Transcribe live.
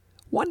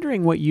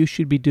Wondering what you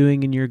should be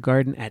doing in your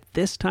garden at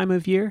this time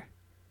of year?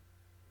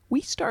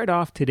 We start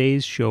off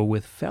today's show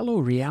with fellow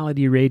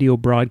reality radio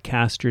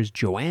broadcasters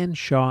Joanne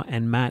Shaw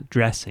and Matt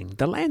Dressing,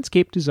 the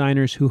landscape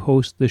designers who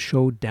host the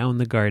show Down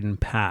the Garden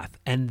Path,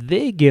 and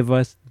they give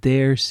us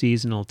their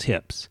seasonal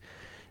tips.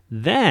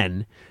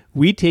 Then,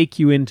 we take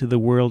you into the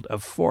world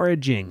of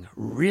foraging,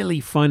 really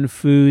fun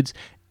foods,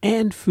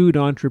 and food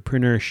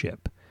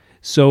entrepreneurship.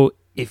 So,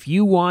 if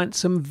you want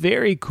some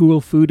very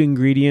cool food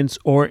ingredients,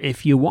 or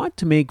if you want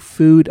to make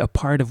food a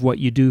part of what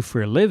you do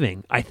for a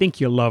living, I think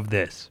you'll love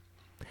this.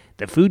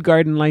 The Food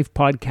Garden Life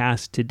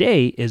podcast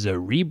today is a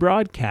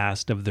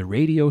rebroadcast of the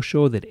radio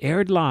show that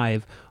aired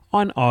live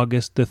on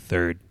August the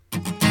 3rd.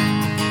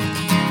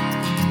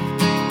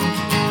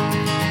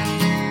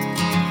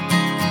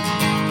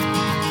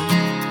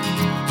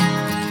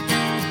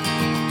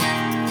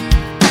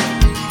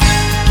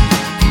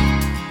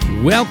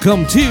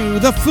 Welcome to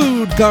the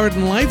Food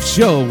Garden Life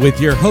Show with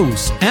your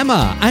hosts,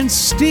 Emma and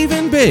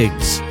Stephen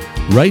Biggs,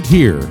 right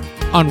here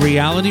on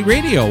Reality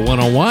Radio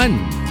 101.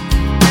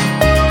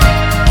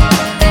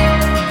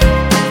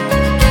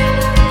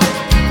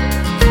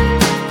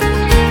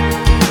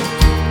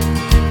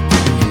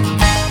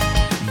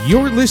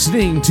 You're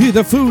listening to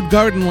the Food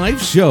Garden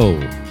Life Show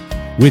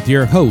with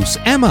your hosts,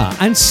 Emma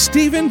and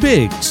Stephen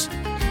Biggs.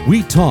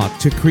 We talk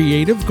to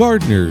creative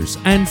gardeners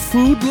and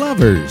food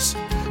lovers,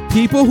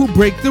 people who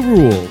break the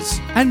rules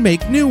and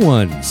make new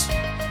ones.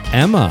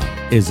 Emma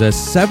is a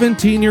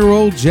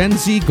 17-year-old Gen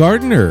Z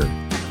gardener,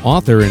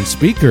 author and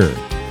speaker,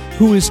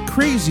 who is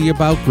crazy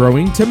about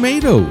growing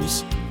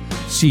tomatoes.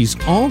 She's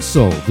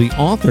also the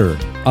author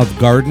of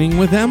Gardening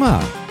with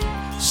Emma.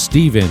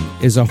 Stephen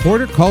is a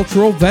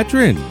horticultural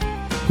veteran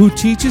who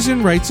teaches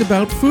and writes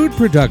about food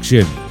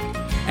production.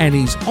 And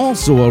he's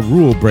also a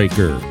rule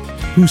breaker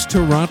whose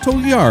Toronto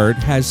yard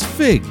has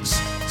figs,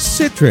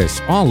 citrus,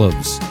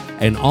 olives,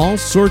 and all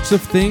sorts of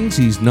things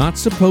he's not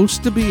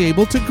supposed to be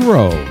able to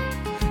grow.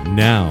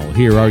 Now,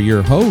 here are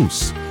your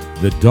hosts,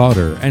 the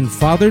daughter and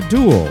father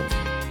duo,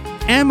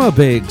 Emma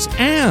Biggs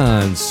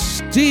and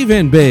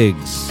Stephen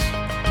Biggs.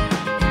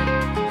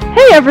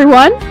 Hey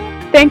everyone!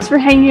 Thanks for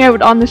hanging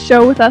out on the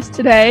show with us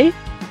today.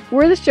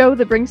 We're the show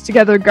that brings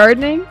together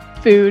gardening,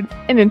 food,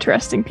 and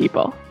interesting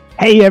people.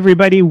 Hey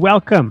everybody,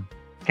 welcome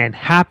and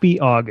happy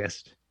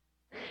August.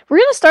 We're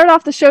going to start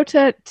off the show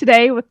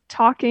today with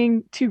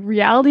talking to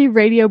reality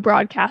radio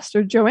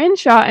broadcaster Joanne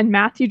Shaw and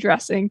Matthew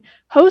Dressing,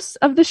 hosts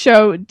of the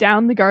show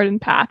Down the Garden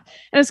Path.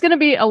 And it's going to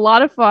be a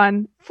lot of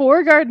fun,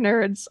 4 garden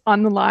nerds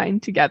on the line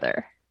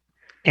together.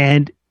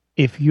 And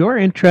if you're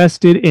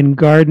interested in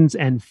gardens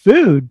and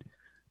food,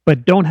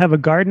 but don't have a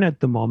garden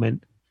at the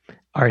moment,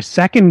 our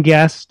second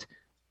guest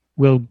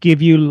will give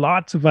you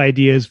lots of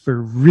ideas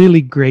for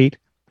really great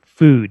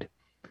food.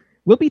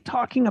 We'll be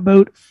talking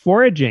about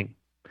foraging,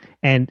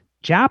 and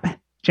Jack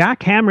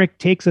Hamrick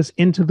takes us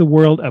into the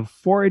world of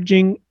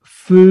foraging,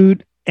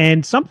 food,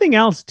 and something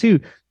else too,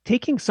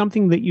 taking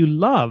something that you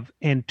love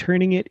and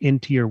turning it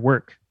into your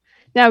work.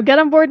 Now get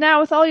on board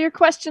now with all your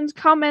questions,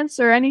 comments,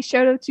 or any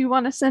shout-outs you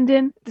want to send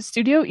in. The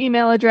studio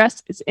email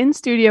address is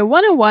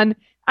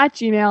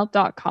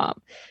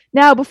instudio101@gmail.com.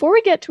 Now, before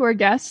we get to our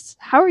guests,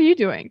 how are you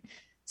doing?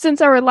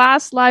 Since our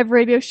last live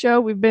radio show,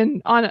 we've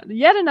been on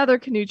yet another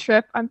canoe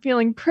trip. I'm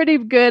feeling pretty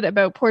good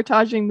about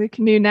portaging the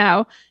canoe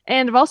now.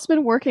 And I've also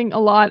been working a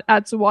lot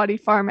at Zawadi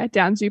Farm at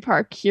Downsview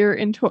Park here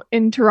in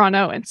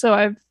Toronto. And so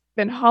I've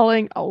been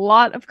hauling a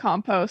lot of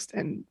compost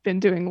and been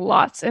doing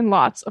lots and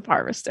lots of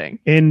harvesting.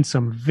 In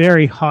some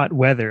very hot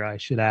weather, I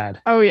should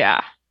add. Oh,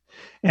 yeah.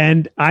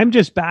 And I'm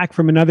just back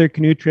from another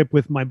canoe trip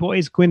with my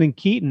boys, Quinn and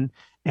Keaton.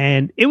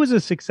 And it was a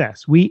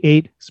success. We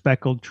ate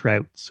speckled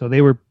trout. So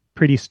they were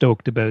pretty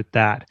stoked about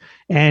that.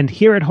 And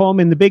here at home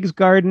in the Biggs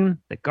garden,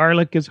 the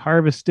garlic is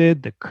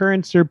harvested, the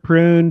currants are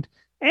pruned,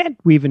 and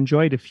we've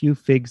enjoyed a few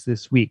figs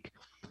this week.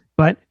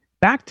 But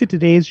back to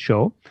today's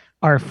show,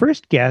 our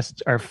first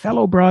guests are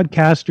fellow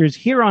broadcasters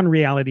here on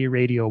Reality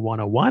Radio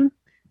 101.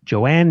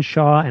 Joanne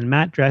Shaw and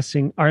Matt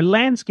Dressing are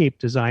landscape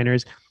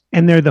designers,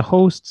 and they're the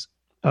hosts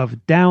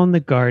of Down the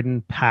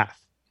Garden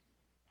Path.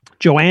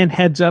 Joanne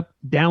heads up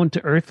Down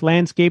to Earth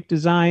landscape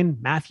design.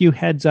 Matthew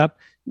heads up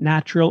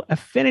Natural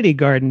Affinity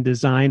Garden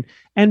Design,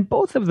 and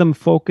both of them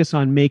focus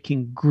on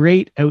making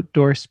great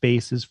outdoor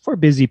spaces for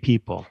busy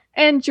people.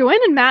 And Joanne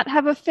and Matt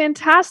have a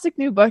fantastic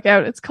new book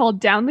out. It's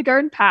called Down the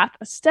Garden Path,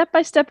 a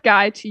step-by-step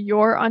guide to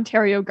your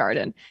Ontario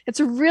garden.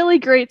 It's a really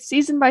great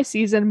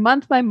season-by-season,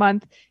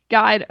 month-by-month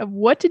guide of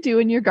what to do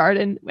in your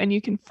garden, and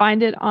you can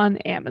find it on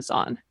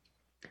Amazon.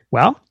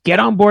 Well,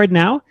 get on board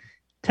now.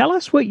 Tell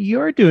us what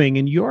you're doing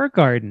in your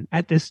garden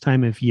at this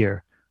time of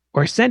year,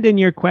 or send in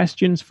your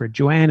questions for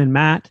Joanne and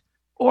Matt.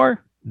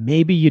 Or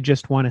maybe you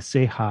just want to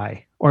say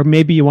hi. Or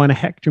maybe you want to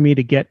hector me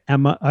to get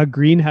Emma a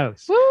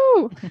greenhouse.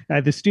 Woo!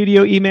 The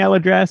studio email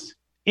address,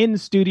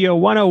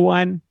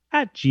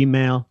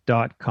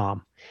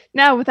 instudio101@gmail.com.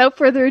 Now, without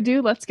further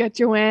ado, let's get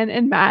Joanne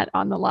and Matt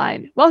on the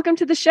line. Welcome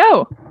to the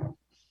show.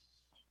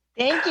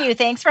 Thank you.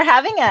 Thanks for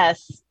having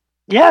us.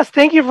 Yes,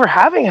 thank you for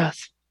having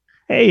us.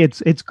 Hey,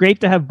 it's great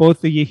to have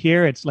both of you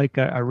here. It's like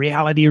a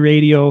reality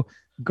radio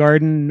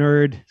garden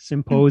nerd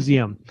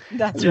symposium.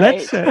 That's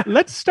right.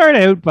 Let's start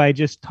out by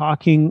just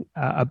talking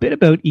a bit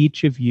about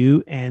each of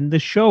you and the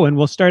show. And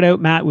we'll start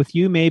out, Matt, with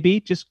you.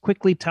 Maybe just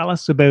quickly tell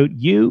us about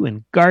you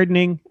and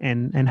gardening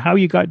and how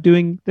you got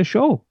doing the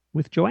show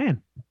with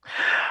Joanne.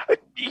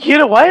 You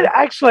know what?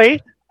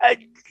 Actually, I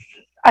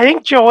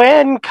think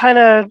Joanne kind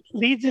of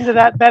leads into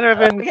that better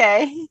than.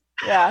 Okay.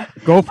 Yeah.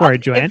 Go for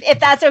it, Joanne.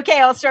 If that's okay,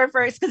 I'll start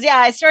first. Because,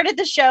 I started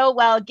the show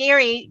while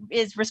Gary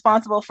is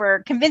responsible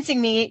for convincing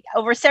me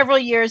over several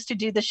years to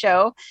do the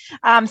show.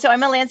 So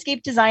I'm a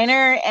landscape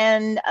designer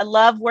and I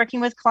love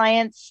working with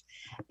clients,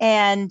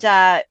 and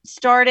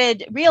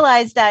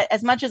realized that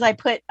as much as I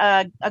put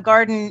a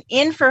garden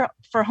in for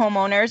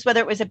homeowners, whether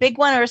it was a big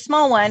one or a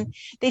small one,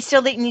 they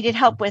still needed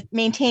help with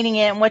maintaining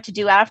it and what to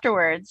do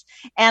afterwards.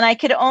 And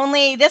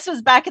this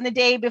was back in the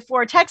day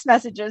before text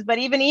messages, but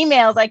even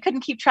emails, I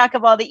couldn't keep track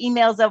of all the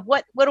emails of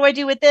what do I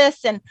do with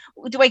this? And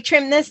do I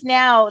trim this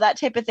now? That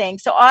type of thing.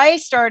 So I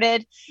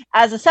started,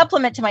 as a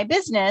supplement to my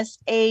business,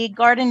 a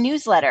garden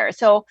newsletter.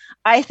 So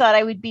I thought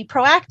I would be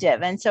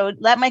proactive. And so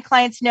let my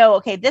clients know,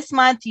 okay, this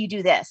month you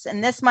do this,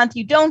 and this month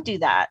you don't do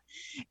that.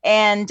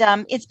 And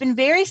it's been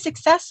very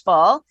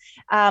successful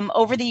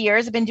over the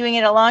years. I've been doing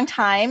it a long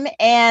time.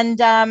 And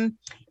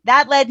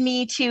that led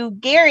me to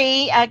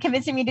Gary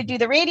convincing me to do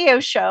the radio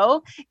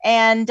show.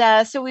 And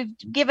so we've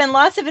given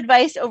lots of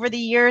advice over the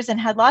years and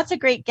had lots of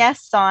great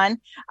guests on.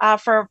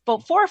 For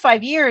about 4 or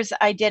 5 years,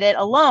 I did it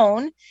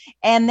alone.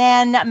 And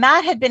then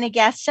Matt had been a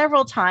guest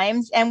several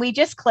times, and we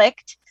just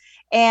clicked.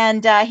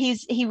 And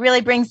he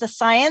really brings the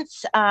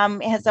science.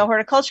 As a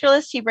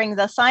horticulturalist, he brings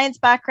a science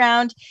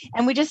background,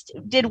 and we just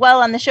did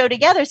well on the show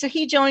together. So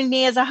he joined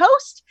me as a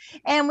host,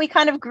 and we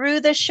kind of grew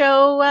the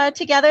show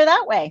together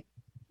that way.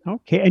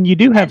 Okay, and you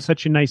do have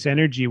such a nice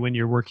energy when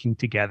you're working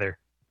together.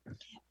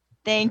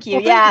 Thank you.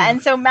 Yeah,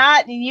 and so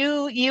Matt,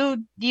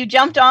 you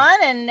jumped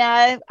on,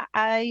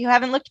 and you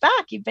haven't looked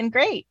back. You've been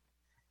great.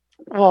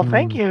 Well,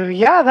 thank you.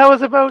 Yeah, that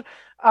was about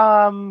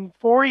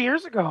 4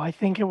 years ago, I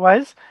think it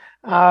was.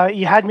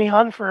 You had me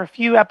on for a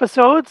few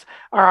episodes,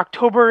 our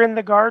October in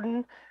the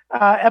Garden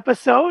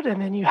episode,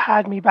 and then you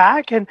had me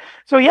back. And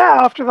so,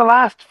 after the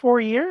last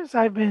 4 years,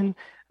 I've been,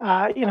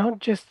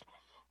 just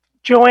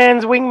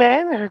Joanne's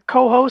wingman, her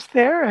co-host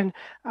there, and,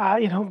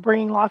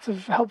 bringing lots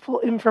of helpful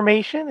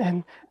information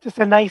and just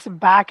a nice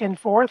back and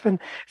forth. And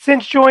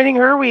since joining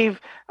her, we've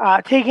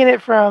taken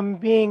it from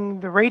being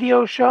the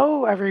radio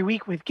show every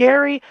week with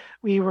Gary.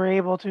 We were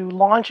able to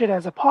launch it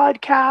as a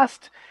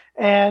podcast.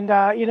 And,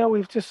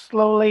 we've just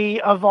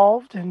slowly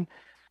evolved and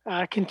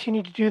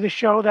continued to do the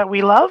show that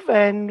we love.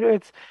 And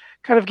it's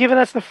kind of given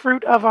us the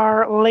fruit of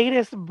our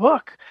latest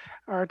book,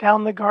 our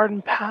Down the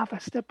Garden Path, a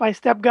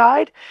step-by-step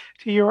guide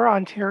to your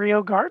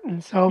Ontario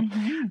garden. So,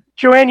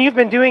 Joanne, you've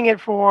been doing it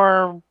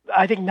for,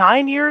 I think,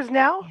 9 years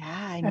now.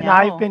 Yeah, I know. And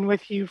I've been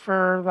with you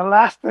for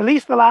at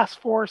least the last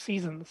 4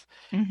 seasons.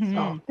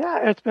 So,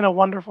 it's been a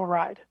wonderful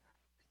ride.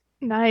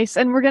 Nice.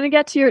 And we're going to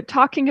get to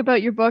talking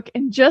about your book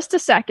in just a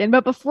second.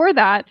 But before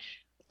that,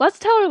 let's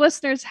tell our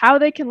listeners how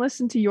they can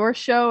listen to your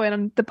show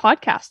and the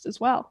podcast as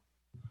well.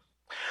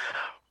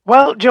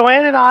 Well,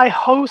 Joanne and I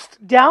host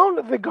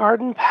Down the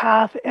Garden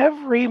Path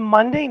every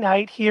Monday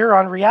night here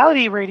on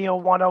Reality Radio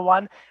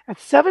 101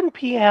 at 7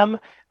 p.m.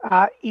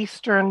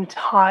 Eastern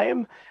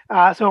Time.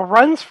 So it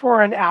runs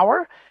for an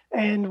hour,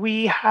 and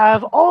we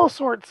have all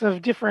sorts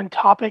of different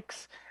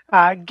topics,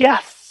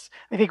 guests.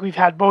 I think we've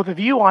had both of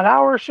you on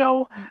our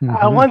show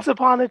once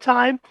upon a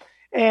time.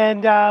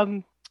 And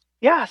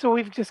so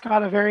we've just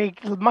got a very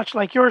much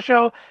like your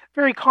show,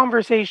 very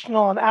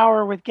conversational, an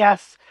hour with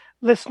guests,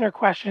 listener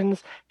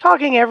questions,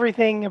 talking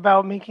everything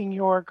about making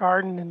your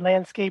garden and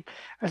landscape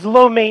as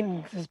low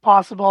maintenance as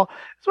possible,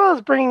 as well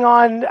as bringing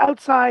on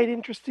outside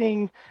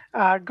interesting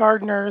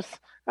gardeners,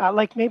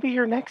 like maybe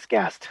your next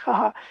guest,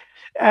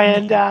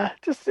 and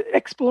just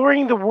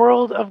exploring the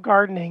world of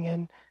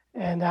gardening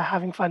and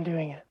having fun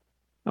doing it.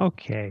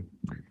 Okay.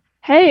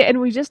 Hey, and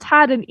we just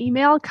had an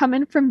email come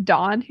in from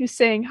Dawn who's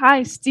saying,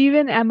 "Hi,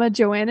 Stephen, Emma,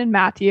 Joanne, and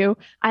Matthew.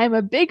 I am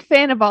a big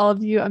fan of all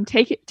of you. I'm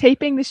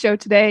taping the show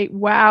today.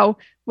 Wow,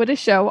 what a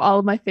show. All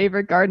of my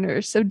favorite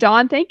gardeners." So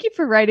Dawn, thank you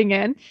for writing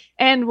in.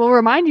 And we'll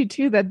remind you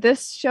too that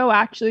this show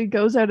actually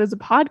goes out as a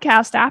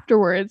podcast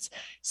afterwards.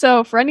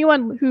 So for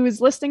anyone who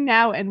is listening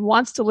now and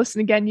wants to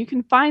listen again, you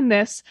can find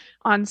this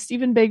on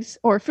Stephen Biggs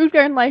or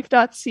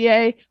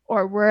foodgardenlife.ca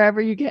or wherever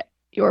you get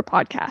your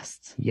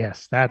podcasts.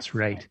 Yes, that's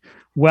right.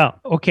 Well,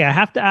 okay, I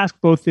have to ask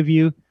both of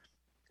you,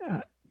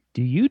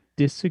 do you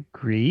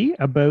disagree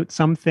about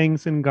some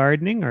things in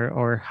gardening,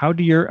 or how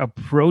do your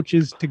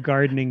approaches to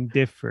gardening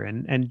differ?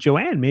 And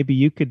Joanne, maybe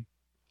you could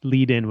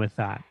lead in with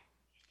that.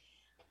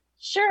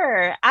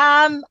 Sure.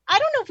 I don't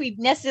know if we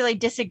necessarily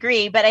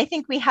disagree, but I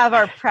think we have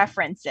our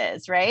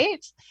preferences,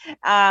 right?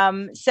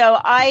 So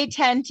I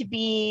tend to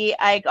be,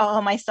 I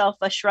call myself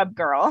a shrub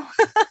girl.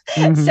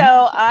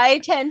 So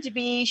I tend to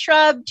be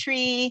shrub,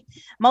 tree,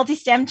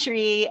 multi-stem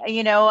tree.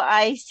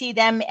 I see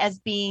them as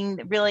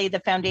being really the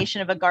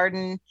foundation of a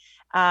garden.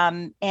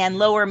 and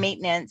lower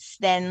maintenance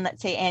than,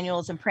 let's say,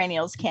 annuals and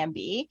perennials can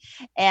be.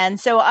 And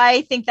so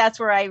I think that's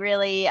where I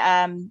really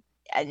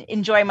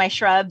enjoy my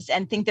shrubs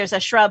and think there's a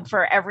shrub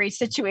for every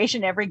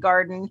situation, every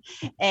garden.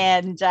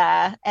 And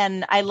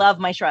I love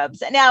my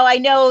shrubs. Now I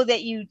know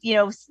that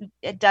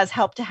it does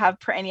help to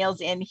have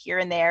perennials in here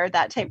and there,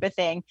 that type of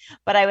thing.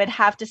 But I would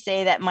have to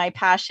say that my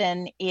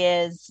passion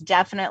is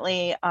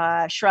definitely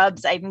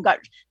shrubs. I even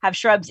have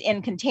shrubs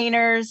in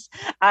containers.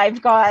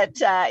 I've got,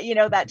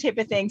 that type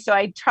of thing. So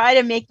I try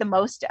to make the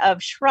most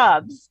of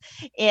shrubs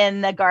in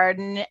the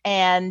garden.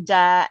 And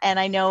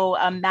I know,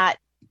 Matt,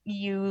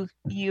 your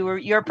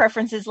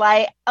preferences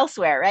lie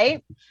elsewhere,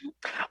 right?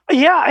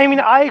 Yeah, I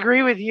mean, I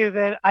agree with you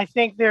that I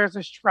think there's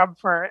a shrub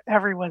for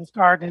everyone's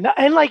garden.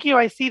 And like you,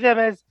 I see them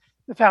as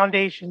the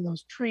foundation,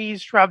 those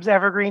trees, shrubs,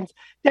 evergreens,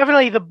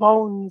 definitely the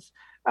bones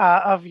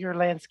of your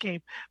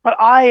landscape. But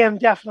I am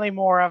definitely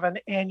more of an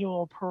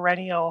annual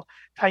perennial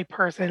type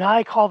person.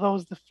 I call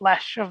those the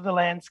flesh of the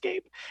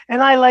landscape.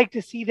 And I like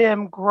to see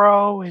them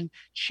grow and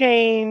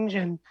change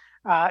and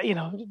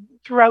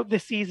throughout the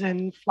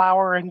season,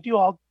 flower and do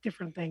all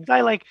different things.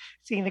 I like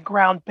seeing the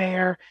ground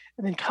bare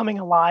and then coming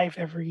alive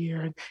every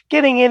year and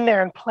getting in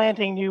there and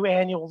planting new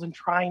annuals and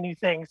trying new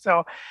things.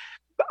 So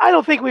I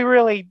don't think we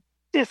really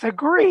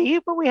disagree,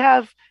 but we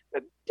have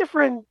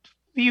different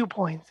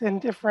viewpoints and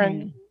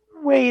different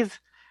ways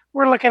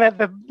we're looking at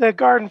the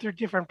garden through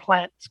different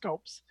plant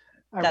scopes.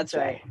 That's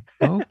right.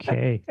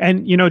 Okay.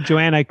 And,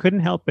 Joanne, I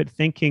couldn't help but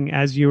thinking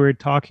as you were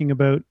talking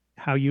about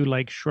how you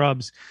like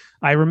shrubs.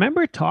 I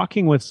remember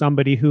talking with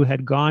somebody who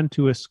had gone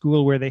to a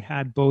school where they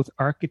had both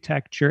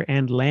architecture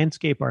and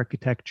landscape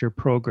architecture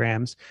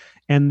programs.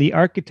 And the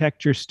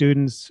architecture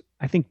students,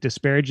 I think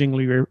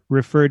disparagingly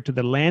referred to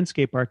the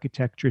landscape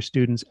architecture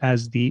students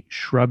as the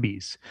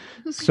shrubbies.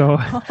 So,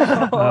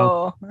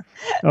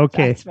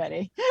 okay. That's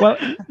funny. Well,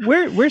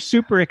 we're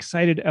super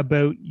excited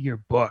about your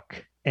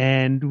book.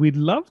 And we'd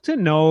love to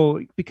know,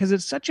 because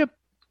it's such a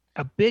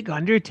big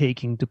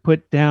undertaking to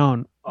put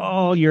down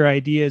all your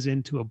ideas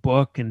into a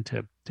book and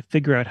to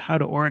figure out how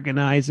to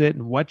organize it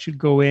and what should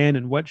go in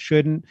and what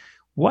shouldn't.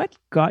 What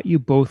got you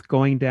both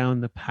going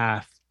down the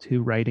path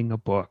to writing a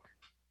book?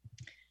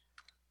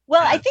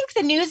 Well, I think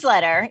the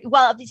newsletter,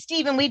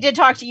 Stephen, we did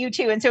talk to you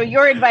too. And so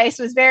your advice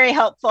was very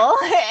helpful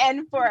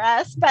and for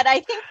us, but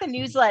I think the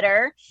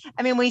newsletter,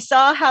 I mean, we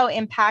saw how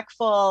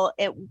impactful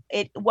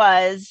it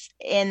was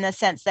in the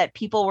sense that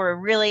people were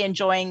really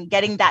enjoying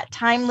getting that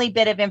timely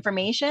bit of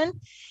information,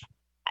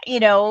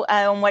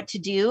 on what to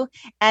do.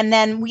 And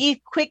then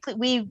we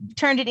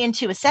turned it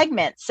into a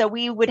segment. So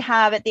we would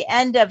have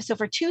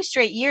for 2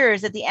 straight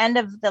years, at the end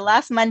of the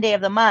last Monday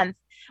of the month,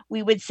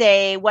 we would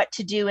say what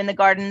to do in the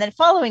garden the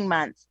following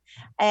month.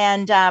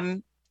 And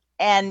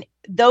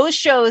those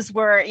shows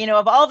were,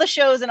 of all the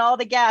shows and all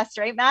the guests,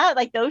 right, Matt?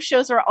 Like those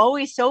shows were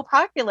always so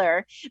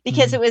popular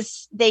because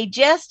they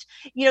just,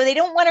 they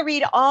don't want to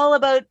read all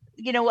about,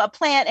 a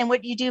plant and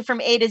what you do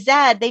from A to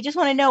Z. They just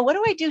want to know, what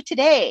do I do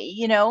today?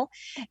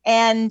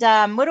 And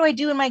what do I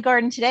do in my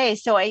garden today?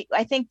 So I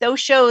think those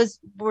shows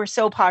were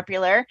so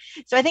popular.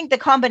 So I think the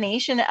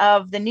combination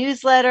of the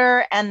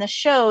newsletter and the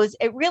shows,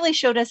 it really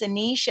showed us a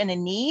niche and a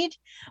need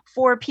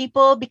for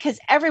people because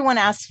everyone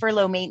asks for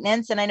low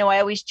maintenance. And I know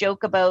I always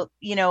joke about,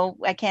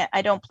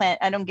 I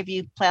don't give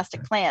you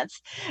plastic plants.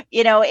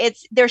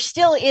 There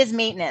still is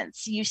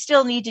maintenance. You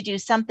still need to do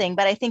something.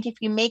 But I think if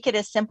you make it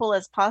as simple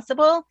as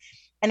possible,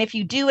 and if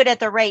you do it at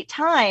the right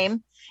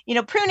time,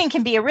 pruning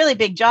can be a really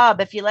big job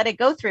if you let it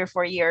go 3 or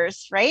 4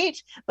 years, right?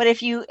 But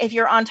if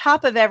you're on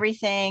top of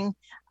everything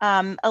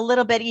a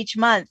little bit each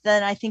month,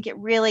 then I think it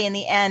really, in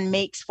the end,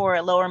 makes for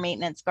a lower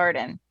maintenance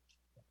garden.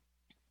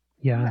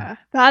 Yeah,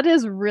 that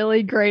is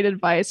really great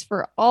advice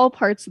for all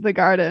parts of the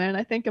garden. And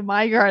I think of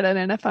my garden,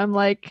 and if I'm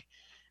like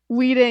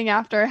weeding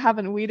after I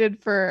haven't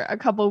weeded for a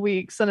couple of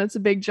weeks, then it's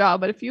a big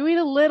job. But if you weed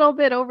a little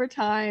bit over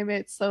time,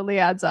 it slowly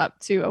adds up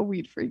to a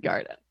weed-free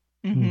garden.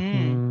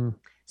 Mm-hmm.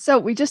 So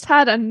we just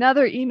had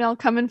another email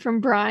coming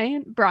from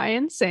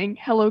Brian saying,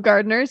 "Hello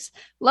gardeners,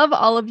 love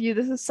all of you.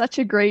 This is such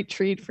a great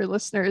treat for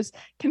listeners.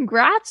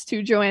 Congrats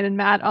to Joanne and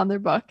Matt on their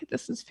book.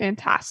 This is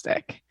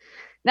fantastic."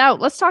 Now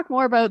let's talk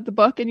more about the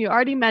book. And you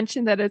already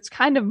mentioned that it's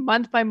kind of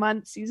month by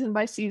month, season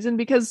by season,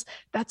 because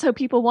that's how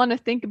people want to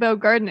think about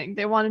gardening.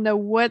 They want to know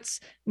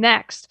what's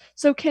next.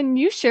 So can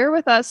you share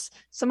with us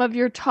some of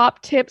your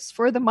top tips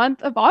for the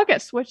month of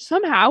August, which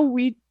somehow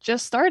we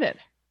just started?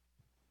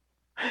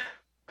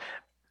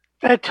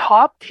 The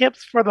top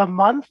tips for the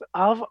month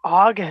of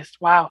August.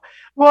 Wow.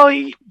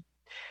 Well,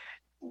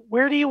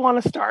 where do you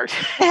want to start?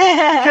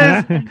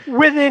 Because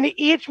within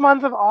each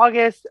month of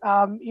August,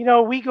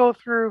 we go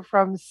through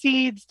from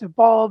seeds to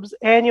bulbs,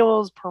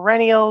 annuals,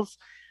 perennials,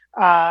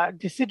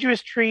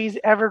 deciduous trees,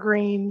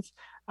 evergreens.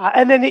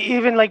 And then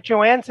even like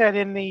Joanne said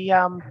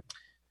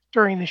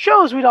during the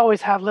shows, we'd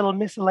always have little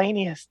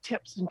miscellaneous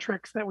tips and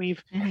tricks that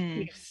we've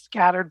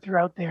scattered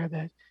throughout there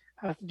that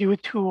have to do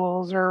with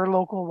tools or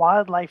local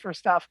wildlife or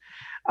stuff.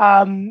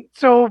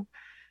 So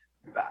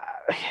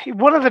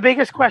one of the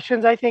biggest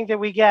questions I think that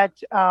we get,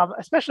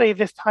 especially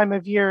this time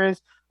of year,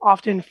 is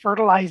often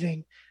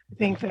fertilizing. I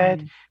think that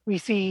we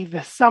see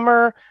the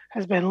summer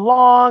has been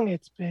long.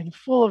 It's been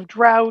full of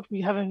drought.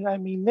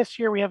 This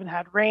year we haven't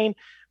had rain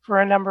for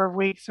a number of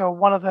weeks. So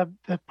one of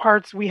the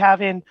parts we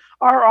have in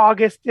our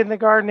August in the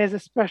garden is a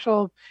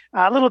special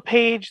little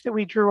page that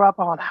we drew up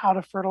on how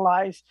to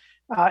fertilize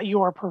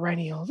your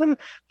perennials. And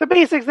the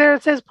basics there,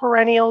 it says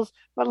perennials,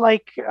 but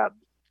like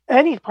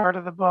any part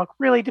of the book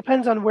really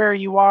depends on where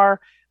you are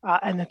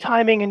and the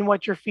timing and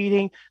what you're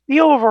feeding. The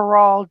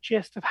overall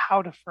gist of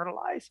how to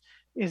fertilize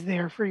is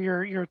there for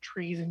your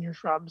trees and your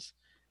shrubs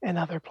and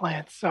other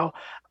plants. So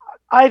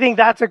I think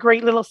that's a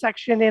great little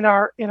section in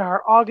our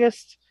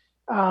August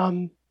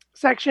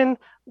section.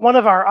 One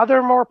of our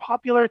other more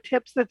popular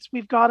tips that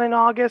we've got in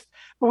August,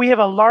 but we have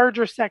a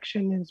larger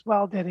section as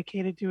well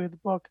dedicated to the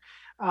book,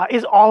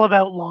 is all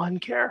about lawn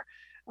care.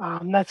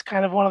 That's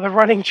kind of one of the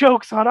running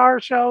jokes on our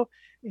show,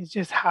 is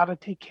just how to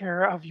take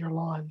care of your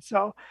lawn.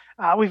 So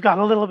we've got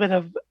a little bit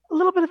of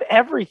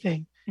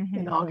everything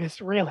in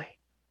August, really.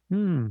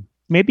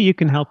 Maybe you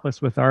can help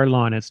us with our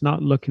lawn. It's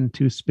not looking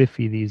too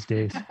spiffy these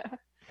days.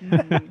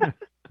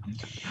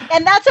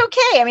 And that's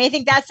okay. I mean, I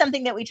think that's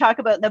something that we talk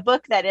about in the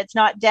book, that it's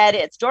not dead,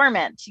 it's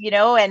dormant,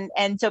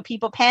 and so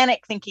people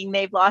panic thinking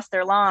they've lost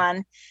their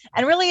lawn,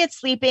 and really it's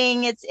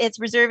sleeping, it's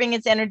reserving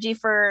its energy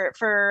for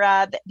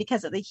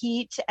because of the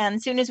heat. And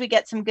as soon as we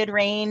get some good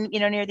rain,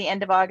 near the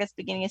end of August,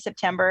 beginning of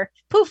September,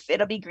 poof,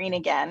 it'll be green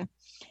again.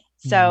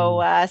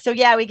 So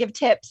yeah, we give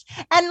tips,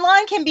 and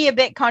lawn can be a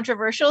bit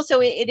controversial.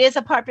 So it is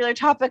a popular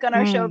topic on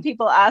our show.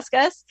 People ask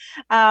us,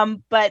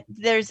 but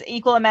there's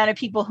equal amount of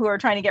people who are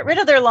trying to get rid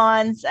of their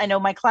lawns. I know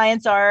my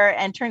clients are,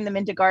 and turn them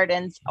into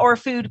gardens or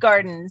food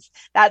gardens.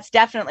 That's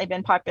definitely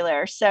been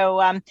popular.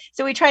 So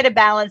we try to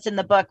balance in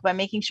the book by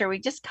making sure we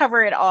just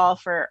cover it all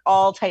for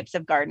all types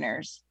of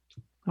gardeners.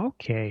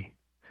 Okay.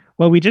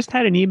 Well, we just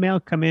had an email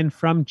come in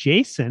from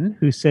Jason,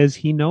 who says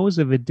he knows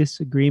of a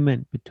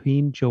disagreement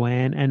between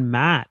Joanne and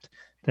Matt,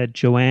 that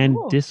Joanne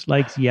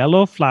dislikes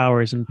yellow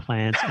flowers and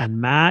plants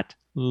and Matt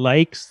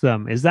likes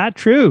them. Is that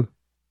true?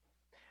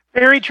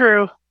 Very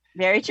true.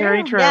 Very true.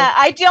 Very true. Yeah,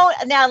 I don't.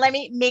 Now, let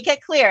me make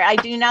it clear. I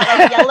do not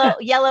like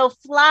yellow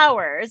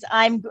flowers.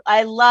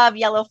 I love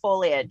yellow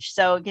foliage.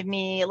 So give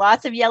me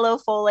lots of yellow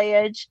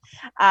foliage,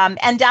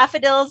 and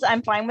daffodils.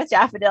 I'm fine with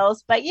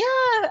daffodils, but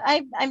yeah,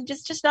 I'm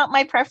just not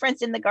my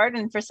preference in the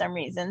garden for some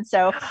reason.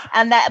 So,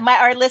 and that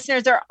our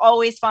listeners are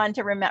always fun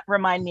to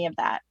remind me of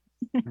that.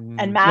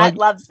 And Matt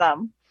loves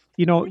them.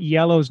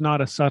 Yellow's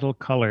not a subtle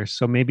color,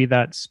 so maybe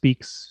that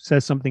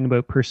says something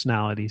about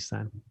personalities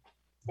then.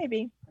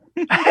 Maybe.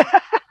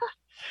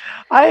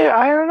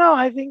 I don't know.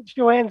 I think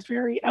Joanne's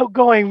very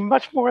outgoing,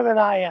 much more than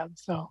I am.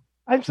 So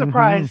I'm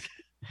surprised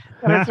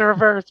that it's the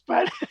reverse.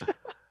 But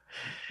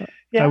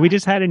yeah, we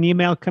just had an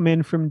email come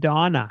in from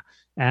Donna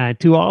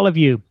to all of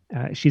you.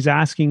 She's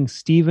asking,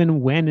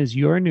 Stephen, when is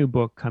your new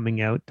book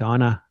coming out?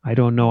 Donna, I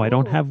don't know. I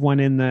don't have one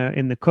in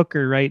the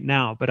cooker right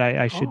now, but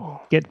I should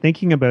get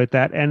thinking about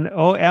that. And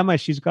Emma,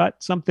 she's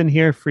got something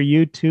here for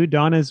you too.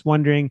 Donna's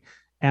wondering,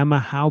 Emma,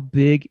 how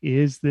big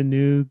is the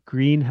new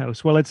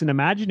greenhouse? Well, it's an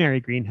imaginary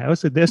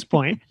greenhouse at this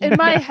point. In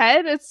my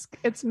head,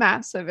 it's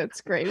massive. It's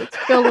great. It's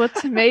filled with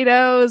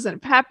tomatoes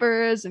and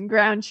peppers and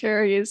ground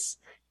cherries.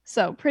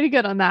 So pretty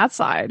good on that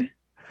side.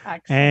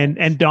 Excellent.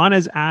 And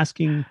Donna's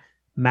asking,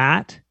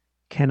 Matt,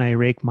 can I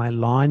rake my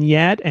lawn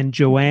yet? And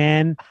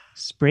Joanne,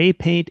 spray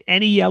paint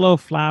any yellow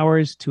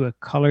flowers to a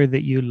color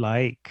that you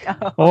like.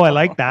 Oh, I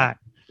like that.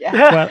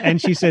 Yeah. Well,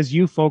 and she says,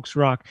 you folks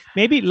rock.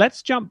 Maybe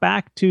let's jump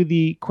back to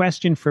the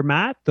question for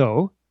Matt,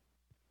 though.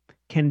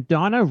 Can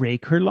Donna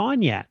rake her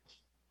lawn yet?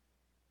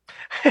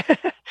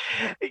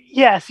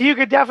 Yes, you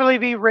could definitely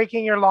be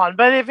raking your lawn.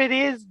 But if it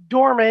is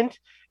dormant,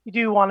 you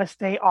do want to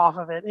stay off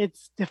of it.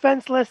 It's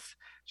defenseless.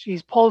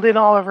 She's pulled in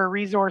all of her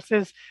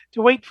resources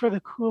to wait for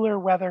the cooler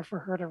weather for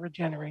her to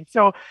regenerate.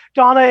 So,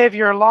 Donna, if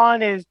your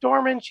lawn is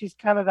dormant, she's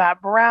kind of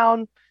that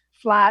brown,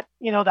 flat,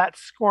 that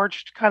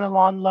scorched kind of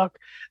lawn look,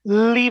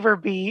 leave her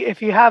be.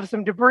 If you have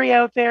some debris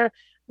out there,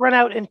 run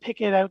out and pick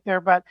it out there.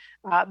 But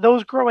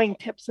those growing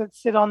tips that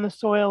sit on the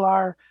soil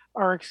are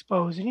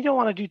exposed, and you don't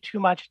want to do too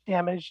much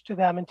damage to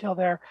them until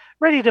they're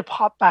ready to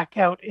pop back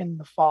out in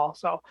the fall.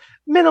 So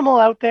minimal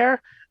out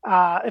there.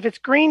 If it's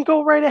green,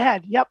 go right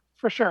ahead. Yep,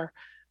 for sure.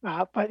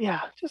 But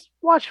yeah, just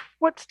watch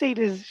what state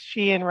is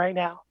she in right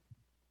now.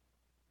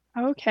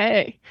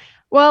 Okay.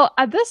 Well,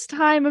 at this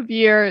time of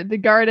year, the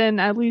garden,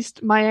 at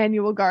least my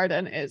annual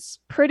garden, is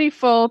pretty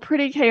full,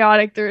 pretty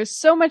chaotic. There is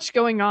so much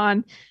going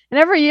on. And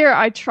every year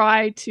I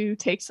try to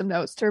take some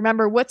notes to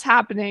remember what's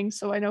happening.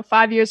 So I know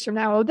 5 years from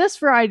now, this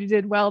variety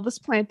did well, this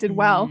plant did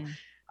well.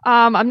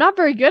 I'm not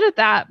very good at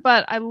that,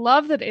 but I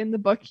love that in the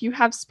book you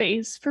have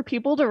space for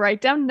people to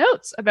write down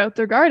notes about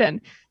their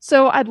garden.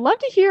 So I'd love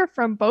to hear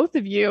from both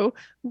of you.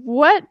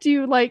 What do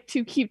you like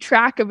to keep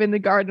track of in the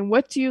garden?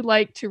 What do you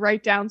like to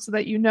write down so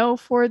that you know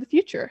for the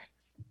future?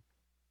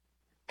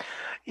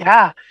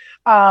 Yeah.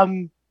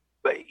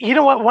 You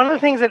know what? One of the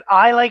things that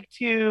I like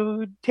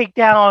to take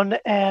down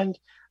and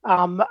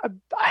I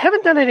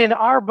haven't done it in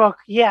our book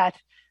yet,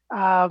 but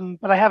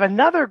I have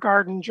another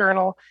garden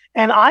journal,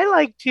 and I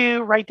like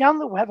to write down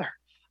the weather.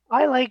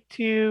 I like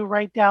to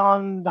write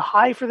down the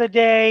high for the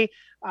day.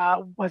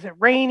 Was it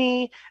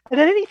rainy? And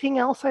then anything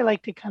else I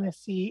like to kind of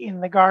see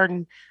in the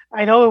garden.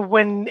 I know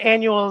when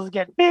annuals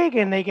get big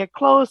and they get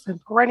close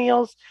and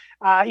perennials,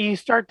 you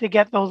start to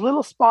get those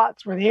little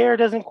spots where the air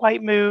doesn't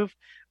quite move,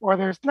 or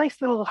there's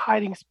nice little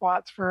hiding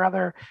spots for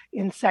other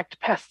insect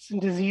pests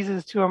and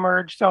diseases to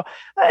emerge. So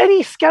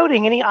any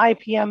scouting, any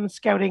IPM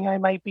scouting I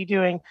might be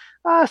doing,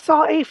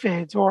 saw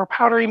aphids or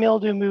powdery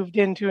mildew moved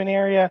into an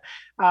area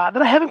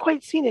that I haven't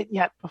quite seen it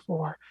yet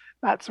before,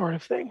 that sort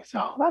of thing.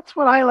 So that's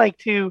what I like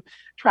to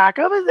track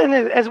of. And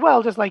as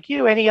well, just like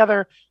you, any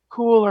other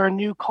cool or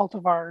new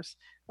cultivars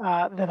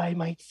that I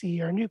might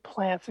see, or new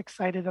plants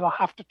excited that I'll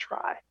have to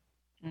try.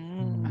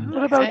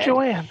 What about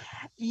Joanne?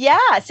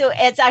 Yeah, so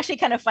it's actually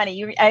kind of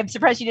funny. I'm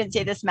surprised you didn't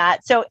say this,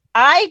 Matt. So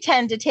I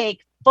tend to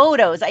take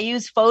photos. I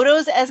use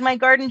photos as my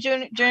garden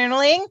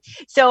journaling.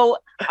 So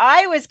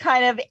I was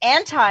kind of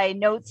anti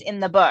notes in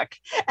the book,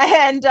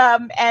 and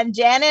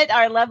Janet,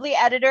 our lovely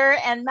editor,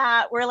 and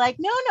Matt were like,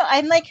 no.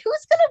 I'm like,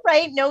 who's going to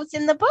write notes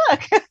in the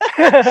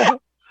book?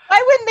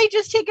 Why wouldn't they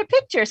just take a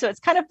picture? So it's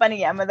kind of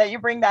funny, Emma, that you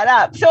bring that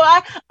up. So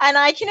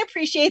I can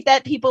appreciate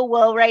that people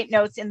will write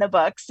notes in the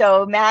book.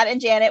 So Matt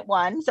and Janet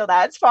won, so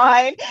that's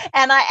fine.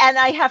 And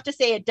I have to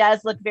say it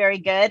does look very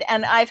good.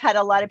 And I've had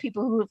a lot of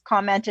people who have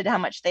commented how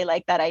much they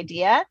like that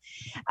idea.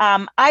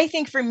 I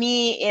think for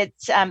me,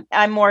 it's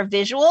I'm more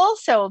visual.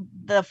 So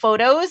the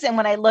photos, and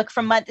when I look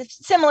from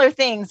similar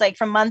things like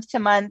from month to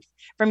month,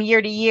 from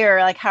year to year,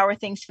 like how are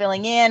things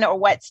filling in, or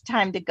what's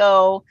time to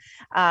go,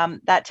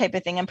 that type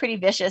of thing. I'm pretty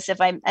vicious.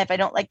 If I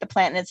don't like the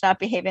plant and it's not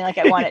behaving like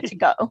I want it to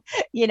go,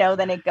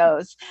 then it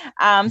goes.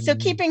 So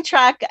keeping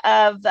track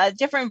of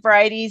different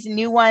varieties,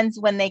 new ones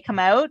when they come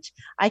out,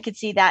 I could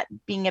see that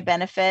being a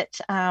benefit.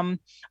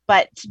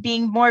 But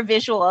being more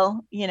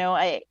visual,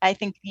 I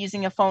think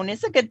using a phone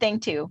is a good thing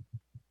too.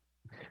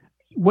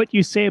 What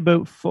you say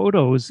about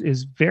photos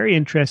is very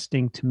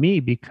interesting to me,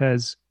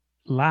 because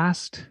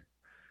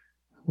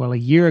a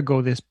year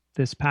ago,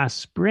 this past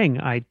spring,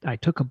 I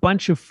took a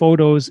bunch of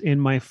photos in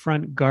my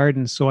front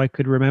garden so I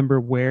could remember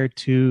where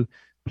to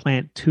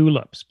plant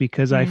tulips,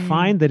 because I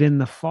find that in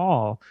the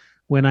fall,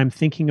 when I'm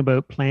thinking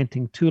about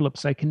planting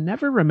tulips, I can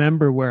never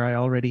remember where I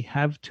already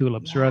have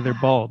tulips or other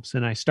bulbs,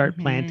 and I start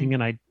planting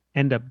and I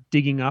end up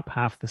digging up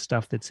half the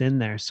stuff that's in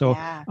there. So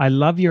I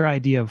love your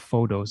idea of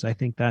photos. I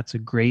think that's a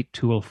great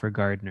tool for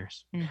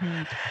gardeners.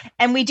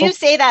 And we do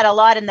say that a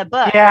lot in the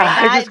book.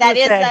 Yeah, right?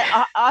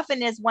 That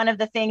often is one of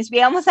the things.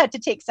 We almost had to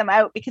take some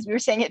out because we were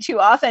saying it too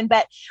often.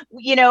 But,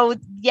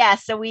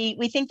 so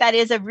we think that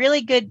is a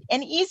really good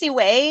and easy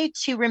way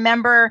to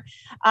remember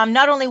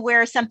not only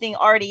where something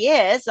already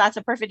is, that's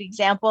a perfect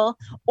example,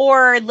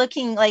 or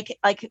looking like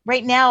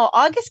right now,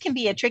 August can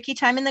be a tricky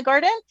time in the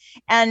garden.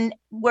 And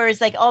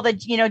whereas like all the,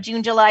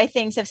 June, July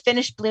things have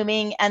finished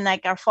blooming, and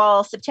like our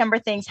fall, September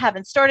things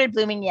haven't started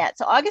blooming yet.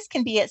 So August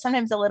can be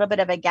sometimes a little bit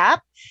of a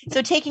gap.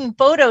 So taking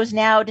photos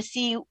now to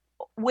see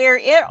where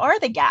are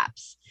the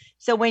gaps.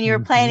 So when you're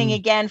planning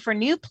again for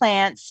new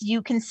plants,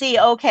 you can see,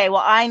 okay,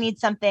 well, I need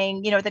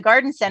something, at the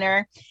garden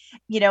center,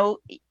 you don't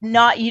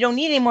need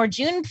any more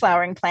June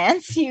flowering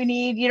plants.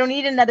 You don't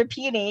need another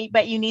peony,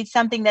 but you need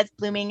something that's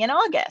blooming in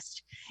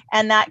August.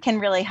 And that can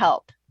really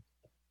help.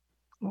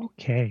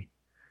 Okay.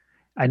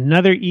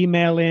 Another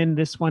email in,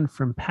 this one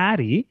from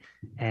Patty,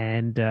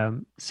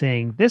 and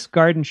saying, this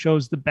garden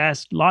shows the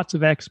best, lots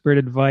of expert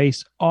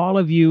advice. All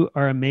of you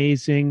are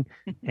amazing,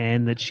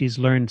 and that she's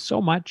learned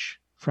so much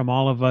from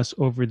all of us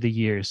over the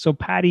years. So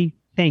Patty,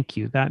 thank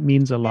you. That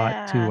means a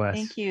lot to us.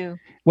 Thank you.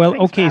 Well,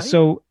 Thanks, okay, Patty.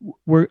 so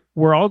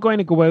we're all going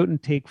to go out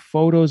and take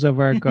photos of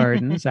our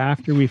gardens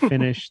after we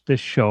finish the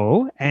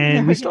show,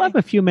 and we still have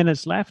a few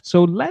minutes left.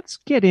 So let's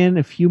get in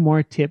a few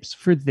more tips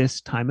for this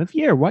time of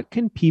year. What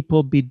can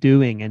people be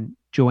doing? And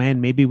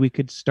Joanne, maybe we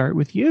could start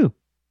with you.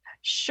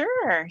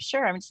 Sure. I'm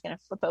just going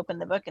to flip open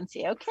the book and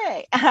see.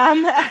 Okay.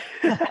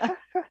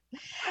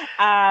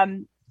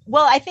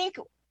 Well, I think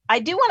I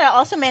do want to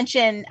also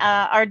mention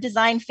our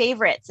design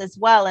favorites as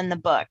well in the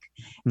book.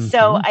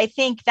 So I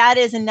think that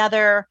is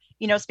another,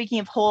 speaking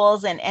of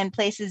holes and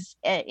places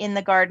in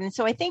the garden.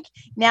 So I think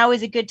now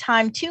is a good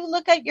time to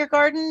look at your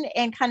garden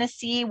and kind of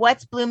see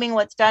what's blooming,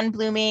 what's done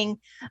blooming,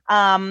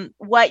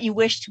 what you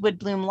wished would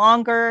bloom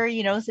longer,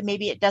 so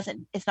maybe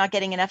it's not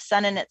getting enough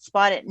sun in its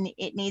spot.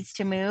 It needs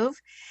to move.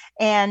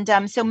 And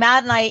so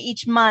Matt and I,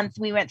 each month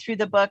we went through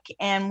the book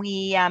and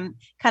we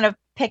kind of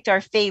picked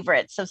our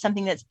favorites. So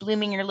something that's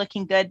blooming or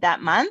looking good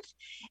that month.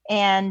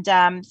 And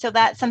so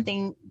that's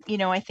something,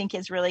 I think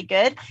is really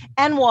good.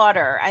 And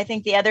water. I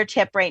think the other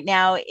tip right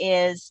now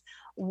is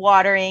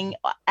watering.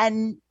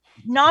 And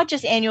not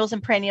just annuals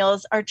and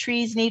perennials. Our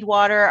trees need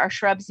water, our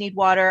shrubs need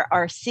water,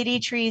 our city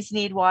trees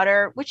need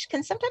water, which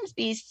can sometimes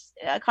be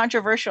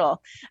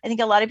controversial. I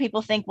think a lot of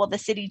people think, well, the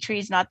city tree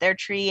is not their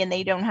tree and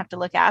they don't have to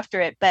look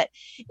after it, but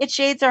it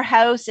shades our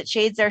house, it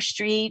shades our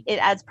street, it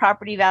adds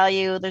property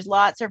value. There's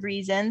lots of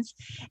reasons.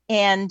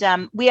 And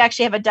we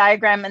actually have a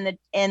diagram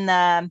in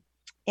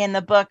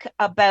the book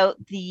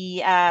about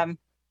the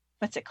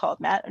what's it called,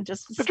 Matt? I'm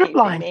just the drip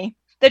line. Me.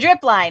 The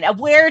drip line of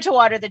where to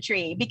water the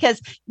tree,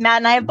 because Matt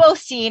and I have both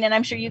seen, and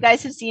I'm sure you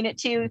guys have seen it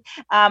too,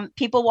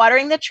 people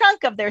watering the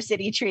trunk of their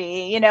city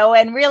tree,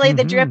 and really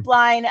the drip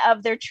line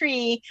of their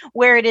tree,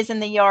 where it is in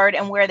the yard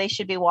and where they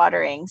should be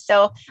watering.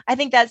 So I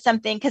think that's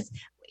something, because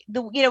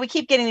we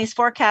keep getting these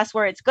forecasts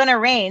where it's going to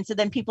rain. So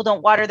then people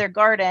don't water their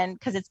garden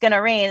because it's going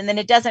to rain, and then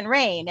it doesn't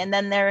rain. And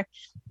then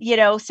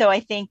so I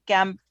think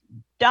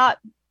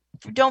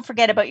don't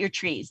forget about your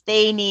trees.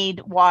 They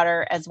need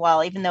water as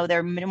well. Even though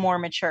they're more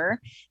mature,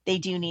 they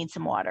do need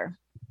some water.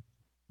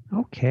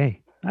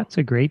 Okay. That's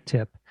a great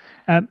tip.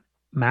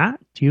 Matt,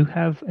 do you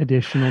have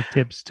additional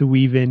tips to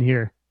weave in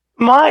here?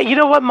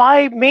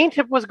 My main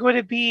tip was going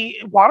to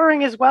be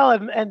watering as well,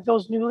 and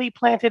those newly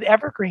planted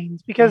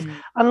evergreens, because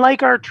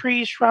unlike our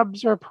trees,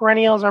 shrubs, or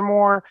perennials are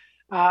more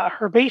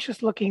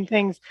herbaceous looking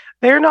things,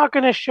 they're not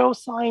going to show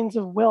signs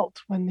of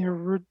wilt when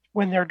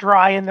they're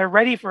dry and they're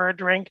ready for a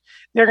drink.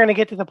 They're going to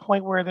get to the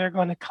point where they're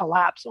going to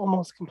collapse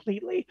almost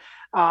completely.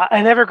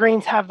 And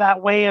evergreens have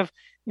that way of,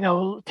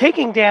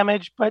 taking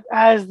damage, but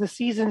as the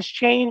seasons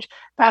change,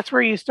 that's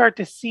where you start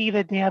to see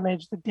the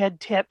damage, the dead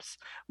tips,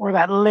 where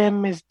that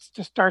limb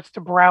just starts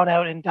to brown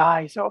out and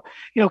die. So,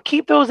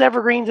 keep those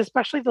evergreens,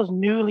 especially those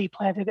newly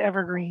planted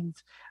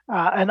evergreens,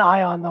 an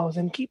eye on those,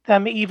 and keep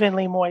them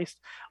evenly moist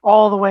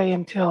all the way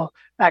until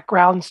that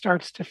ground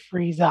starts to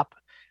freeze up.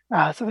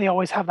 So they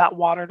always have that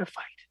water to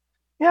fight.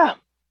 Yeah.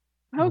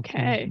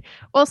 Okay.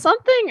 Well,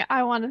 something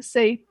I want to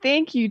say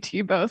thank you to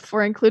you both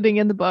for including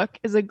in the book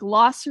is a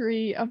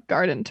glossary of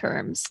garden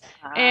terms.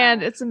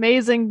 And it's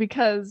amazing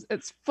because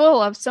it's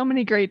full of so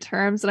many great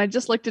terms. And I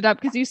just looked it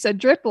up because you said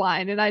drip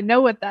line and I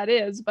know what that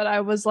is, but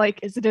I was like,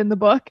 is it in the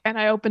book? And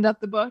I opened up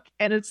the book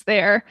and it's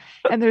there.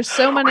 And there's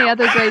so many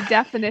other great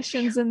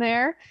definitions in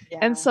there. Yeah.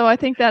 And so I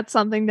think that's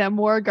something that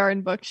more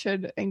garden books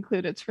should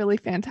include. It's really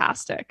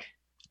fantastic.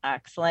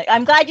 Excellent.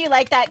 I'm glad you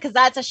like that, because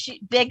that's a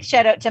big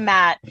shout out to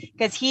Matt,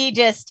 because he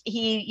did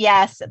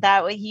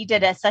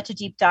such a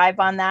deep dive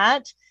on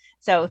that.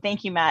 So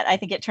thank you, Matt. I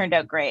think it turned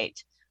out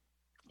great.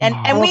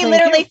 And we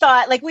literally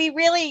thought,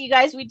 you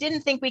guys, we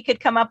didn't think we could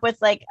come up with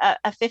like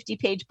a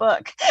 50-page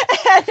book,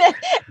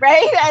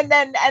 right? And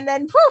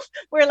then poof,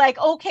 we're like,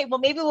 okay, well,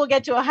 maybe we'll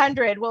get to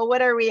 100. Well,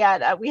 what are we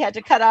at? We had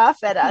to cut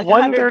off at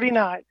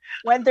 139.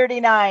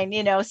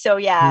 139, so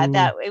yeah,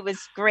 that it was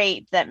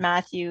great that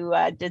Matthew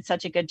did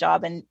such a good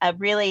job and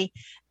really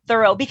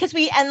thorough, because some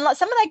of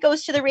that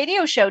goes to the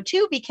radio show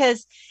too,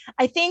 because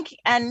I think,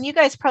 and you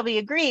guys probably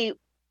agree,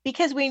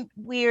 because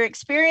we're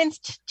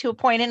experienced to a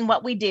point in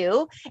what we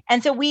do.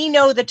 And so we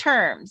know the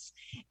terms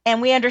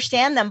and we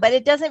understand them, but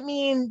it doesn't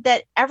mean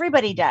that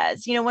everybody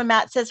does. When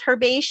Matt says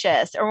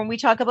herbaceous, or when we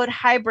talk about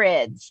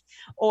hybrids,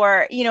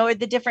 or,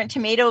 the different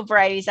tomato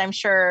varieties, I'm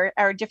sure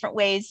are different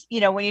ways,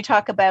 when you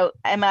talk about,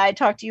 Emma, I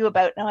talked to you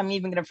about, I'm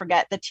even going to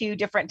forget the two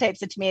different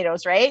types of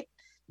tomatoes, right?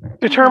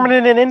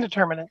 Determinate and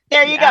indeterminate.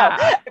 There you go.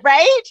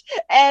 Right.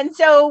 And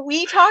so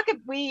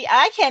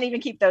I can't even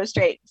keep those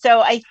straight.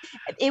 So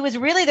it was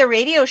really the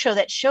radio show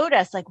that showed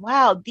us like,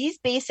 wow, these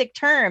basic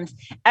terms,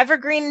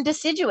 evergreen and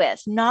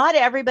deciduous, not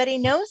everybody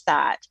knows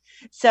that.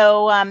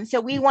 So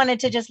we wanted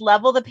to just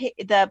level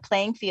the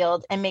playing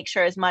field and make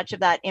sure as much of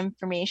that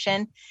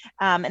information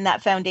and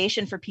that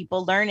foundation for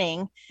people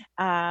learning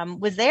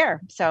was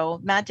there.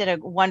 So Matt did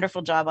a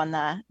wonderful job on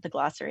the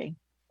glossary.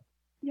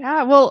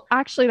 Yeah, well,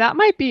 actually, that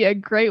might be a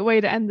great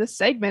way to end this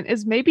segment,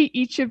 is maybe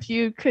each of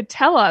you could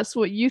tell us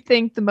what you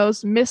think the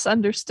most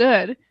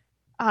misunderstood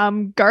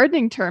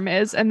gardening term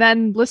is, and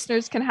then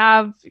listeners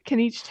can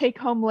each take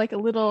home like a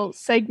little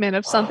segment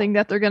of something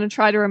that they're going to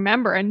try to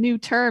remember, a new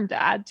term to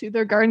add to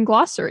their garden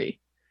glossary.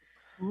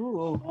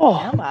 Ooh,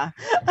 Emma.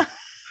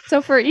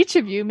 So for each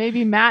of you,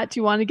 maybe Matt, do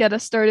you want to get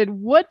us started?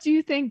 What do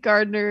you think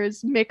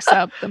gardeners mix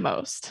up the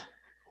most?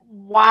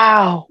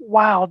 Wow.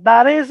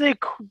 That is a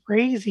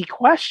crazy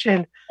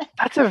question.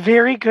 That's a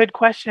very good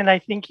question. I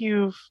think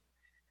you've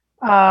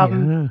got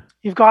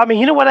me.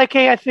 You know what, I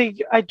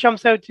think it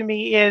jumps out to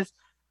me is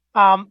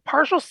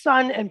partial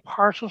sun and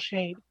partial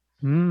shade.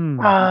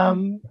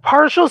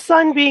 Partial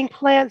sun being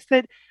plants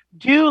that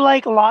do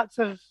like lots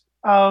of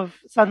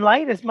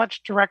sunlight, as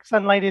much direct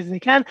sunlight as they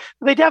can,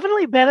 but they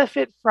definitely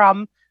benefit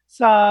from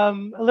a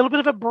little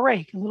bit of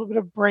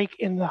break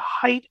in the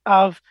height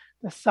of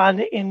the sun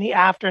in the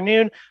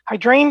afternoon.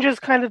 Hydrangeas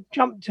kind of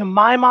jump to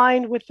my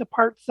mind with the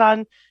part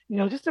sun,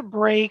 just a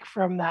break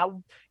from that,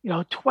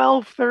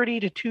 12:30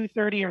 to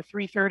 2:30 or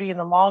 3:30 in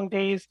the long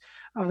days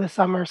of the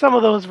summer. Some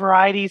of those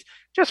varieties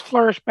just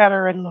flourish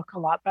better and look a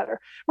lot better.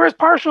 Whereas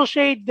partial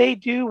shade, they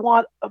do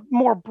want a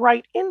more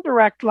bright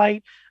indirect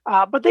light,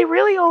 but they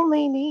really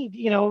only need,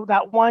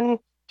 that 1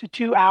 to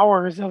 2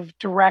 hours of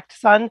direct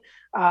sun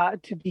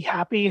to be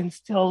happy and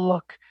still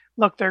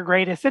look their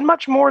greatest. And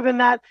much more than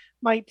that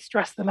might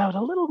stress them out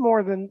a little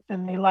more than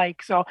they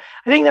like. So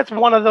I think that's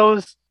one of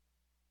those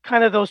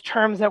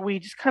terms that we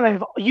just kind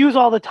of use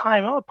all the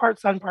time. Oh, part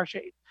sun, part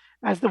shade,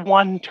 as the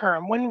one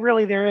term, when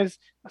really there is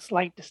a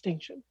slight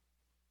distinction.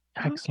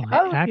 Excellent.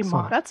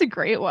 Excellent. That's a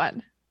great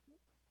one.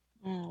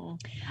 I'm going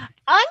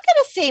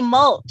to say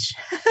mulch.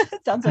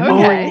 Sounds like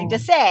Okay. a hard thing to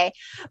say,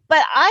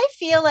 but I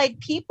feel like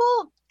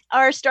people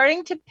are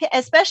starting to,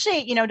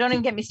 especially, don't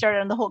even get me started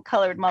on the whole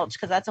colored mulch,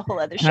 because that's a whole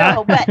other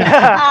show. But,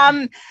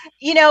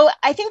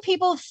 I think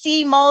people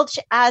see mulch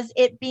as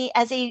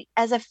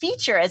a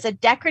feature, as a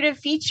decorative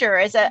feature,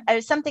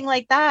 as something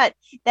like that,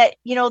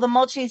 the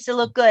mulch needs to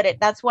look good.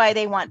 That's why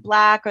they want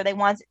black, or they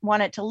want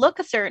it to look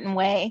a certain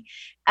way,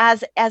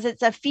 as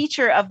it's a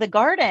feature of the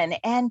garden.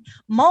 And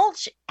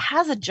mulch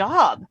has a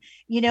job.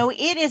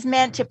 It is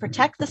meant to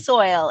protect the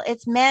soil.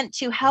 It's meant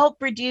to help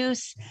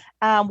reduce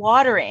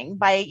watering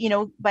by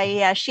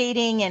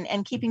shading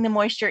and keeping the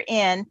moisture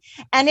in.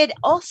 And it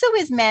also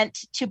is meant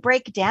to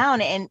break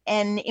down and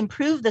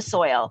improve the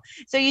soil.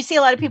 So you see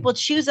a lot of people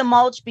choose a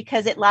mulch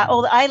because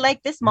I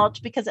like this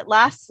mulch because it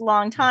lasts a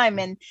long time.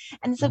 And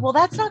it's like, well,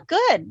 that's not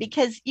good,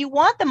 because you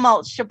want the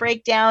mulch to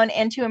break down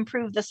and to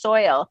improve the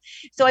soil.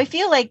 So I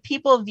feel like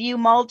people view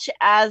mulch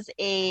as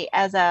a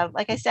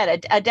like I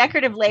said, a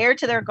decorative layer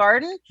to their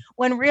garden,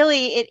 when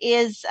really it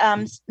is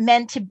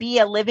meant to be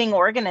a living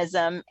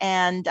organism,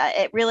 and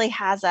it really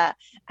has a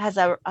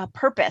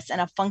purpose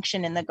and a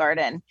function in the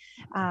garden.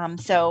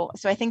 So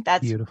I think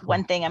that's Beautiful.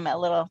 one thing I'm a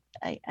little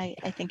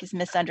I think is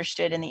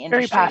misunderstood in the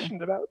industry. Very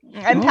passionate about.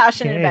 I'm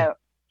passionate Okay. about.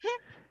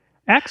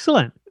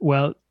 Excellent.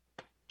 Well,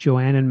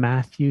 Joanne and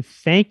Matthew,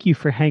 thank you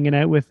for hanging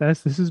out with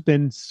us. This has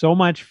been so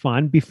much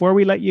fun. Before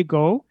we let you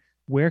go,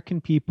 where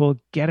can people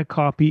get a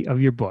copy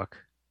of your book?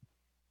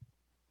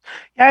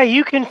 Yeah,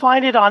 you can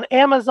find it on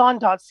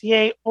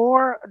Amazon.ca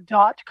or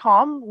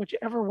 .com,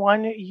 whichever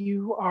one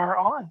you are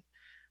on.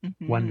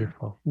 Mhm.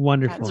 Wonderful.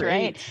 Wonderful. That's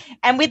right.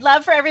 And we'd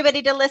love for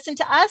everybody to listen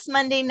to us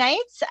Monday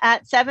nights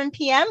at 7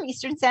 p.m.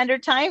 Eastern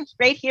Standard Time,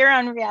 right here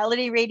on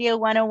Reality Radio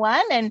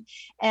 101.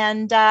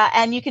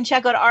 And you can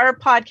check out our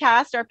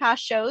podcast, our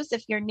past shows,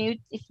 if you're new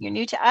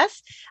to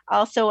us.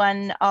 Also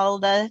on all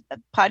the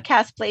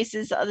podcast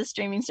places, all the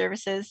streaming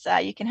services,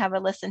 you can have a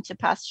listen to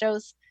past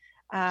shows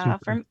of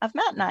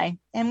Matt and I.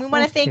 And we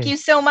want to thank you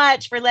so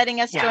much for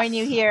letting us join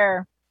you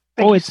here.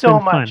 Thank you it's so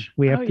been much. Fun.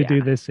 We have to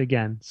do this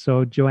again.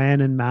 So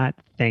Joanne and Matt,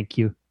 thank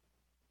you.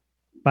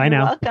 Bye You're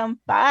now. welcome.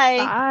 Bye.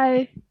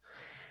 Bye.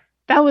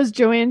 That was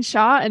Joanne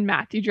Shaw and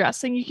Matthew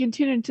Dressing. You can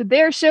tune into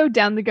their show,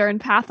 Down the Garden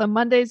Path, on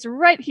Mondays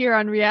right here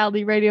on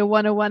Reality Radio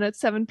 101 at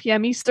 7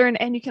 p.m. Eastern.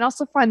 And you can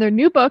also find their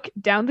new book,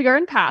 Down the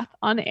Garden Path,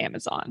 on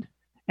Amazon.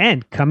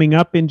 And coming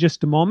up in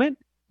just a moment,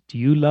 do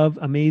you love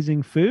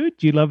amazing food?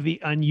 Do you love the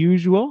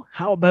unusual?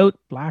 How about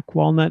black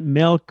walnut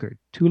milk or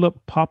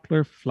tulip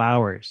poplar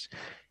flowers?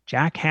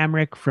 Jack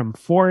Hamrick from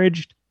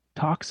Foraged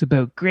talks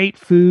about great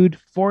food,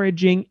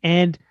 foraging,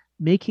 and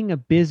making a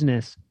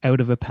business out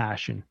of a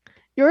passion.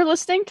 You're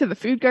listening to the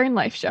Food Garden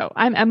Life Show.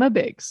 I'm Emma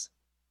Biggs.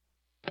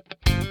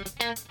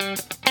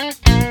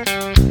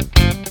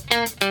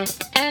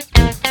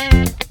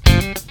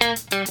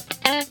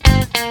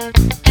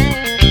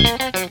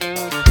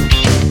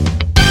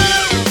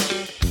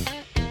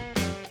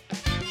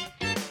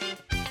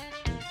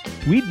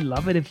 We'd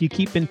love it if you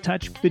keep in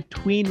touch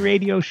between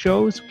radio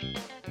shows.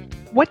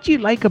 What do you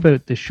like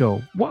about the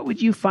show? What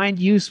would you find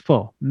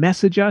useful?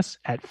 Message us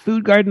at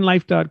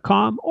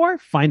foodgardenlife.com or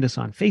find us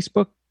on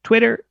Facebook,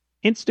 Twitter,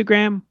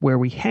 Instagram, where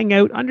we hang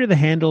out under the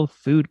handle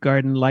Food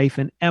Garden Life.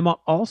 And Emma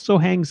also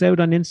hangs out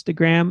on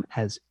Instagram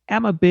as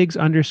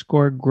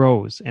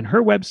EmmaBiggs_grows. And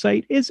her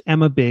website is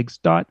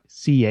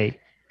emmabiggs.ca.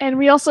 And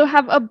we also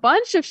have a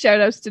bunch of shout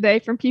outs today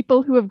from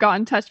people who have got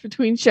in touch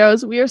between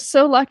shows. We are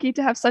so lucky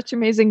to have such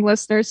amazing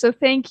listeners. So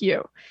thank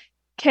you.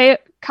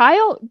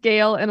 Kyle,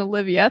 Gail, and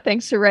Olivia,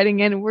 thanks for writing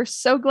in. We're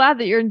so glad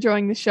that you're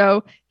enjoying the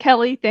show.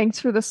 Kelly, thanks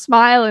for the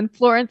smile. And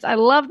Florence, I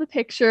love the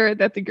picture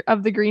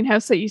of the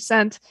greenhouse that you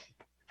sent.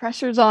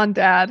 Pressure's on,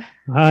 Dad.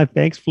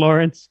 Thanks,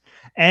 Florence.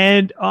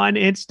 And on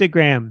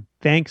Instagram,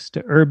 thanks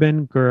to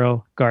Urban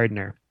Girl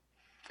Gardener.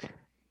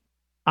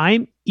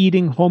 I'm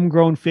eating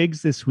homegrown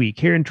figs this week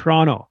here in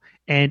Toronto.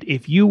 And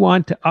if you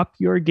want to up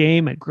your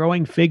game at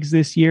growing figs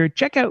this year,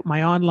 check out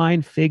my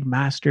online fig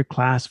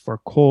masterclass for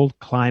cold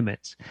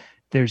climates.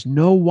 There's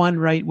no one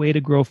right way to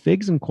grow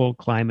figs in cold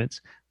climates,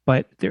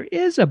 but there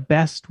is a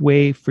best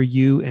way for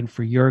you and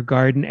for your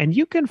garden. And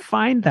you can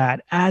find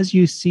that as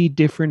you see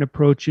different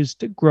approaches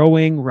to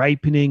growing,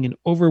 ripening, and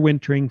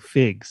overwintering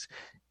figs.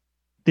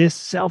 This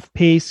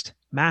self-paced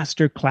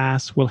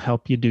masterclass will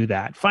help you do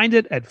that. Find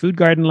it at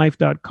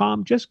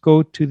foodgardenlife.com. Just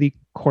go to the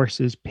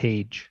courses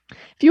page.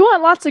 If you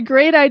want lots of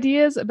great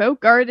ideas about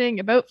gardening,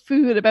 about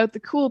food, about the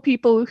cool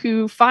people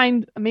who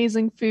find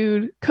amazing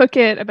food, cook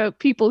it, about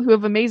people who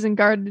have amazing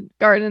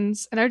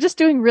gardens and are just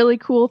doing really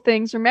cool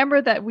things,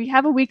 remember that we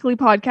have a weekly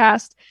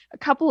podcast. A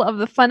couple of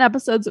the fun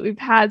episodes that we've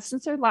had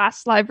since our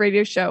last live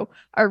radio show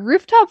are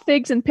Rooftop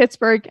Figs in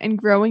Pittsburgh and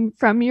Growing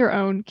from Your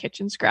Own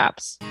Kitchen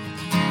Scraps.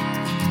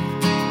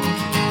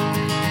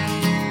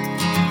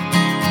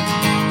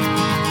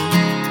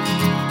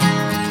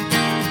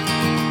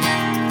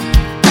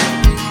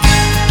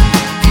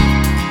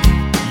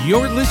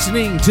 You're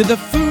listening to the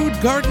Food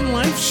Garden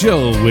Life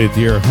Show with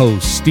your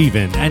hosts,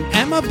 Stephen and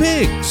Emma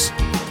Biggs,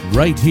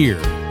 right here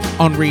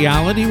on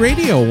Reality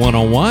Radio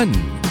 101.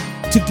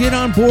 To get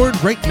on board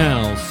right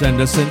now,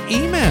 send us an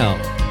email.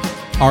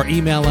 Our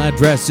email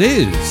address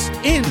is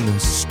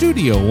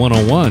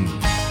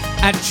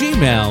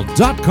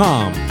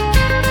instudio101@gmail.com.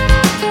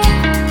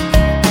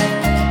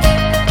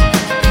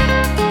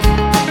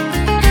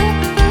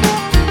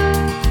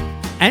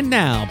 And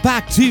now,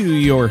 back to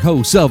your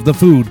hosts of the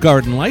Food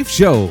Garden Life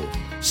Show,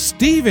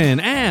 Stephen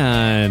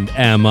and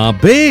Emma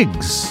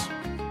Biggs.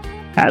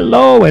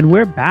 Hello, and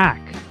we're back.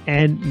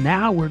 And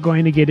now we're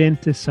going to get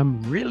into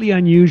some really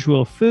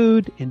unusual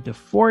food, into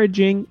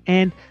foraging,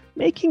 and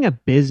making a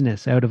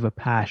business out of a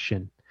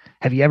passion.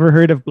 Have you ever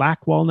heard of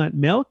black walnut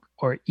milk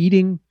or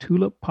eating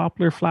tulip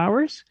poplar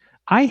flowers?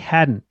 I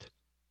hadn't.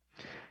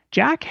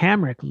 Jack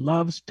Hamrick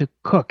loves to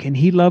cook, and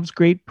he loves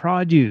great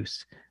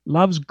produce.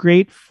 Loves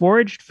great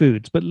foraged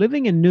foods, but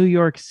living in New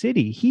York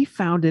City, he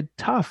found it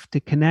tough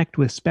to connect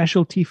with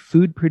specialty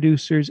food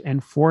producers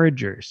and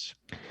foragers.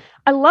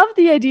 I love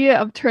the idea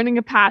of turning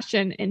a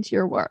passion into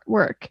your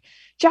work.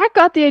 Jack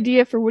got the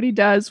idea for what he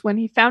does when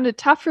he found it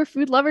tough for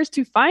food lovers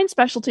to find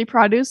specialty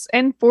produce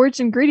and foraged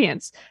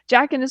ingredients.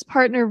 Jack and his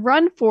partner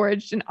run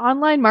Foraged, an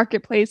online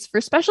marketplace for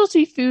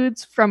specialty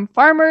foods from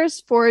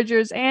farmers,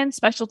 foragers, and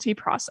specialty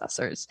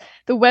processors.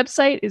 The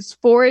website is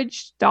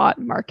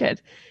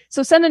foraged.market.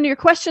 So send in your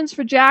questions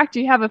for Jack.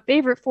 Do you have a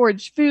favorite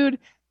foraged food?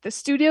 The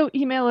studio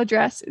email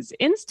address is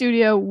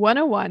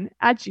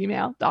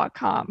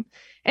instudio101@gmail.com.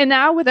 And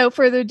now, without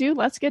further ado,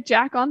 let's get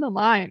Jack on the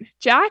line.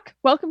 Jack,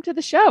 welcome to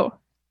the show.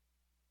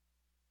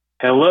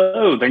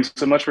 Hello. Thanks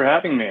so much for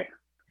having me.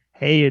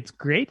 Hey, it's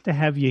great to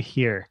have you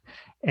here.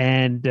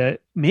 And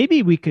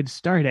maybe we could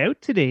start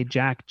out today,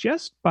 Jack,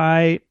 just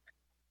by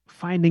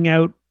finding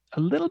out a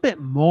little bit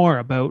more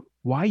about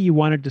why you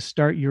wanted to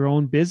start your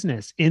own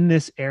business in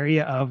this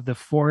area of the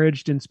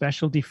foraged and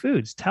specialty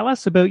foods. Tell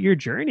us about your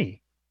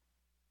journey.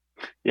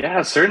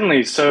 Yeah,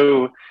 certainly.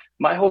 So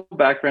my whole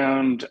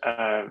background,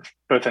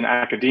 both in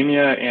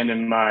academia and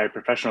in my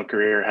professional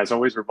career, has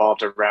always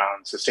revolved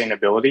around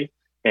sustainability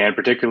and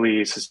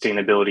particularly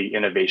sustainability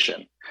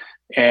innovation.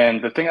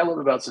 And the thing I love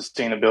about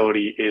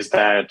sustainability is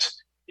that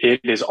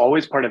it is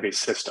always part of a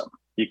system.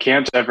 You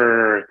can't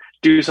ever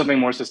do something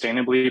more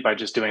sustainably by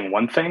just doing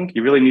one thing.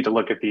 You really need to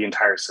look at the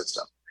entire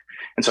system.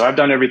 And so I've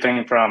done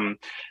everything from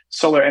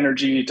solar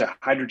energy to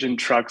hydrogen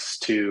trucks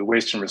to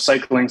waste and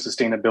recycling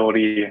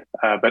sustainability.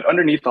 But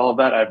underneath all of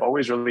that, I've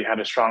always really had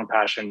a strong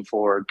passion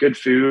for good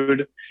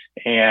food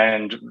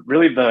and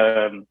really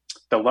the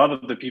love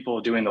of the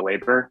people doing the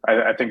labor.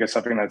 I think it's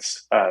something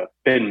that's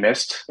been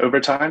missed over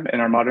time in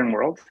our modern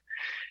world.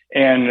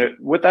 And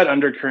with that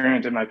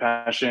undercurrent in my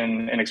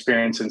passion and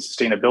experience in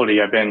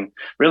sustainability, I've been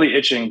really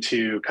itching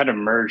to kind of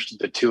merge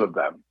the two of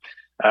them.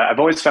 I've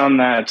always found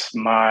that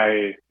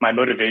my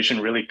motivation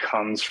really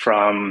comes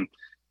from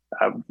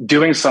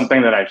doing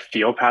something that I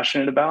feel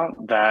passionate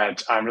about,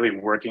 that I'm really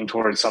working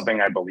towards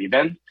something I believe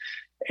in.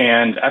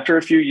 And after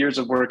a few years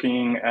of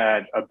working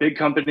at a big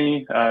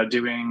company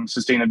doing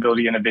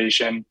sustainability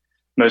innovation,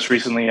 most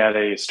recently at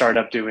a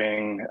startup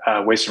doing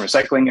waste and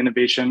recycling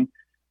innovation,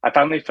 I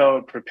finally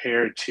felt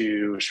prepared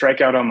to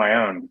strike out on my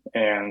own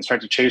and start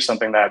to chase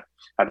something that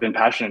I've been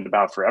passionate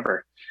about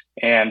forever.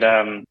 And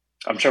I'm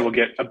sure we'll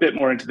get a bit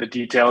more into the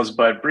details,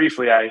 but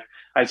briefly, I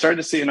started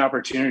to see an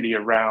opportunity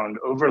around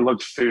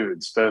overlooked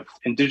foods, both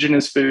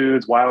indigenous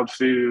foods, wild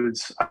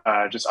foods,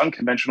 just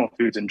unconventional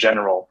foods in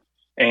general,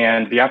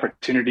 and the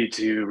opportunity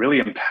to really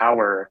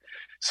empower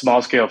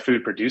small-scale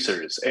food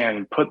producers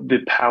and put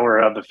the power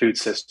of the food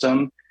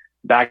system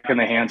back in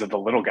the hands of the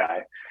little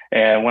guy.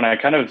 And when I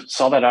kind of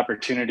saw that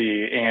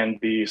opportunity and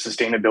the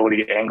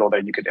sustainability angle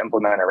that you could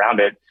implement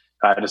around it,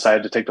 I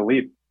decided to take the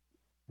leap.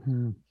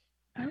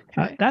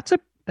 Okay.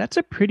 That's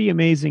a pretty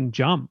amazing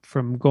jump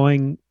from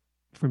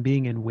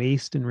being in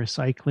waste and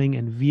recycling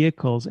and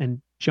vehicles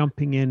and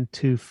jumping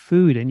into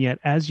food. And yet,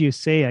 as you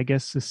say, I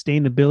guess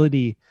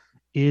sustainability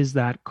is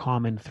that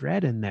common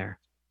thread in there.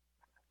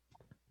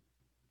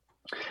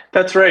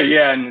 That's right.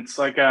 Yeah. And it's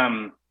like,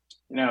 I'll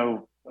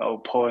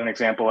pull an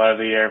example out of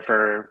the air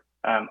for,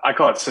 I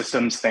call it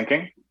systems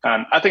thinking.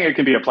 I think it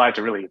can be applied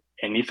to really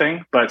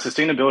anything, but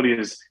sustainability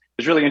is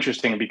really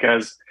interesting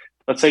because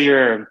let's say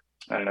you're,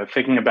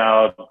 thinking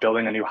about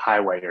building a new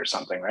highway or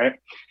something, right?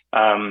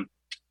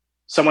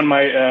 someone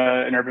might,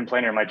 an urban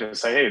planner might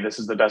just say, hey, this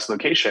is the best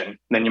location. And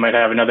then you might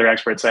have another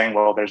expert saying,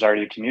 well, there's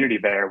already a community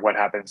there. What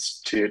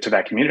happens to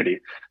that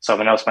community?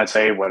 Someone else might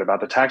say, what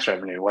about the tax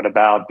revenue? What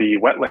about the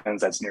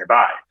wetlands that's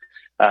nearby?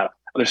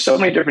 There's so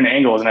many different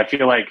angles. And I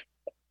feel like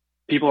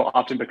people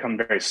often become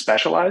very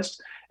specialized.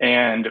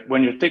 And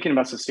when you're thinking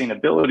about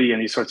sustainability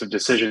and these sorts of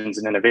decisions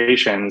and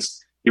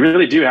innovations, you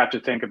really do have to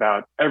think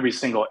about every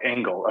single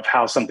angle of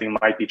how something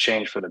might be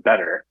changed for the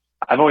better.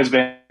 I've always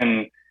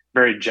been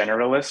very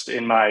generalist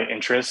in my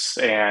interests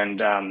and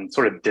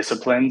sort of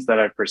disciplines that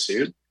I've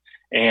pursued.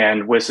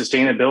 And with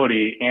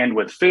sustainability and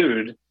with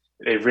food,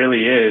 it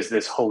really is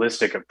this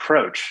holistic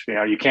approach. You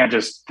know, you can't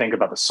just think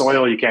about the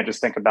soil. You can't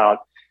just think about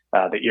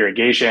the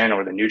irrigation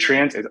or the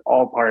nutrients. It's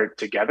all part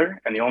together.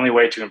 And the only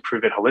way to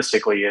improve it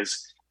holistically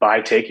is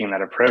by taking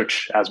that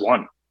approach as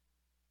one.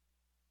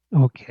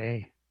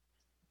 Okay.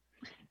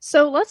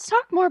 So let's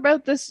talk more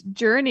about this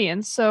journey.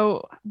 And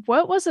so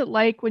what was it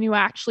like when you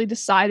actually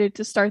decided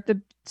to start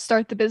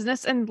the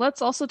business? And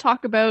let's also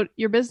talk about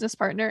your business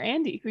partner,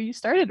 Andy, who you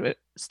started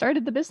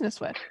the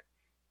business with.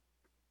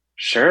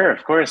 Sure,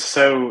 of course.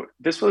 So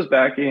this was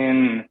back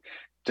in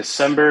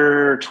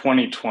December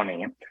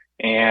 2020.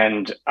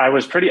 And I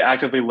was pretty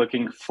actively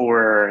looking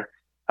for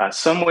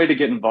some way to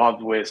get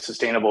involved with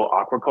sustainable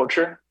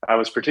aquaculture. I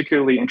was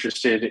particularly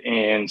interested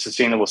in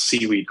sustainable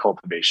seaweed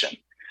cultivation.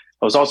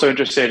 I was also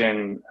interested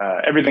in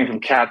everything from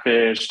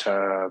catfish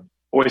to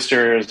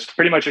oysters,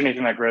 pretty much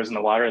anything that grows in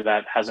the water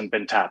that hasn't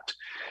been tapped.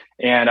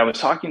 And I was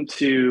talking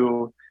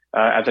to,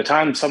 at the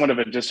time, somewhat of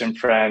a distant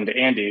friend,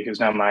 Andy, who's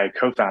now my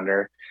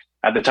co-founder.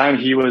 At the time,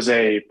 he was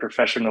a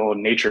professional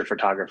nature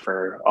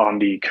photographer on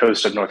the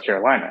coast of North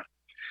Carolina.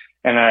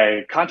 And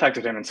I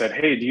contacted him and said,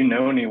 hey, do you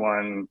know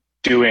anyone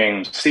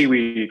doing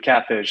seaweed,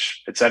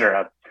 catfish, et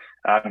cetera?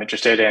 I'm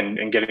interested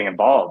in getting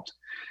involved.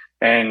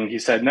 And he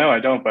said, no, I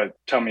don't, but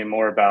tell me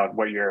more about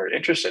what you're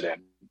interested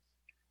in.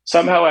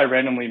 Somehow I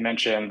randomly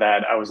mentioned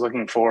that I was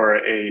looking for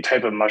a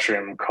type of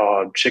mushroom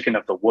called chicken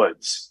of the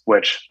woods,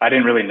 which I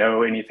didn't really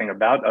know anything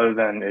about other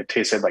than it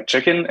tasted like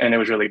chicken and it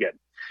was really good.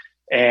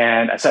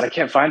 And I said, I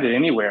can't find it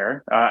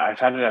anywhere. I've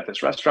had it at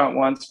this restaurant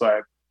once,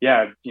 but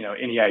yeah,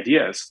 any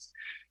ideas?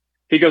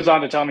 He goes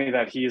on to tell me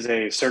that he's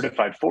a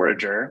certified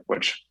forager,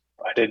 which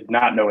I did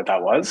not know what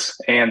that was,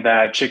 and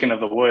that chicken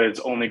of the woods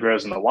only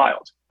grows in the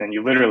wild, and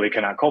you literally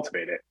cannot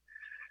cultivate it.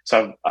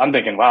 So I'm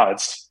thinking, wow,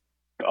 it's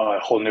a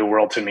whole new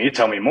world to me.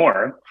 Tell me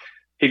more.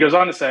 He goes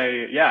on to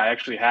say, yeah, I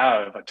actually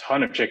have a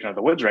ton of chicken of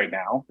the woods right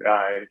now.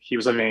 He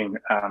was living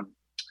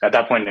at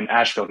that point in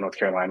Asheville, North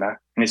Carolina,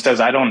 and he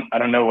says, I don't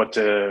know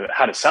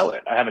how to sell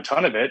it. I have a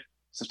ton of it,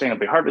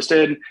 sustainably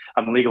harvested.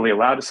 I'm legally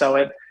allowed to sell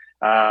it,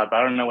 but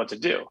I don't know what to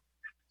do.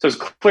 So it's a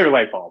clear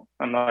light bulb.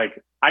 I'm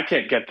like, I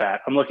can't get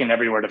that. I'm looking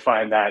everywhere to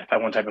find that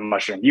one type of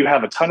mushroom. You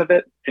have a ton of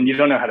it and you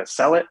don't know how to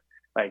sell it.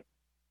 Like,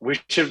 we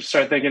should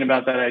start thinking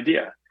about that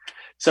idea.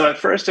 So at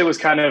first it was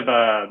kind of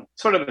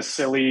a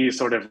silly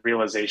sort of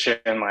realization,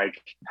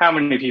 like how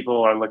many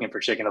people are looking for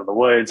chicken of the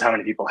woods? How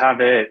many people have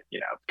it?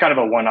 Kind of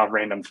a one-off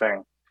random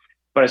thing.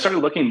 But I started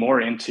looking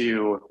more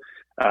into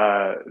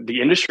the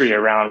industry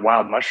around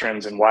wild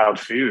mushrooms and wild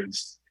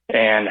foods,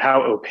 and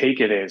how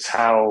opaque it is,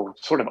 how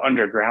sort of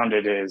underground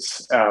it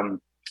is,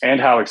 and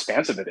how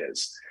expansive it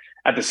is.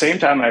 At the same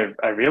time,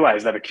 I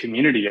realized that a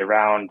community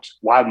around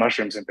wild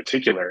mushrooms in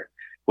particular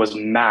was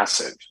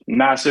massive,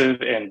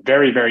 and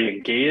very, very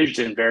engaged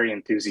and very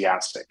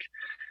enthusiastic.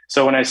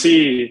 So when I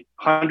see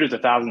hundreds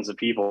of thousands of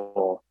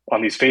people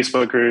on these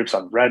Facebook groups,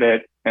 on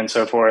Reddit, and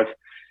so forth,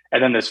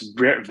 and then this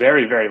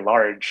very, very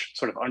large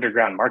sort of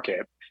underground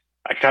market,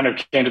 I kind of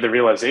came to the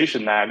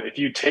realization that if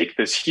you take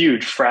this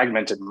huge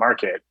fragmented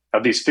market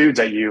of these foods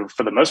that you,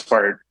 for the most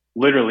part,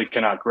 literally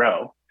cannot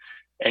grow,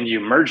 and you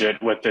merge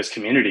it with this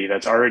community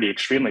that's already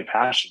extremely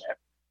passionate,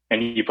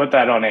 and you put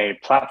that on a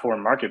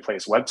platform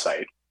marketplace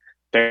website,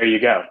 there you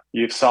go.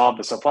 You've solved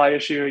the supply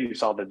issue, you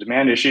solved the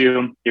demand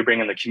issue, you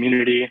bring in the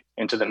community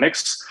into the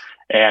mix.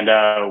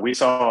 And we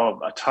saw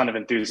a ton of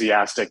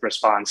enthusiastic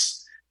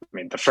response. I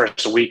mean, the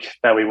first week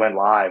that we went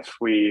live,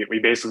 we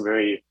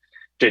basically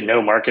did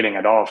no marketing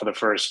at all for the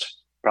first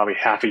probably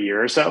half a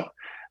year or so.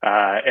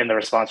 And the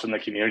response from the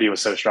community was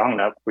so strong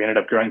that we ended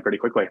up growing pretty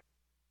quickly.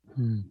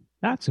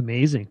 That's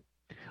amazing.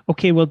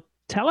 Okay, well,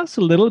 tell us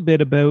a little bit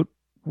about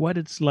what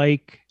it's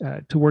like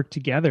to work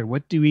together.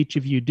 What do each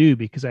of you do?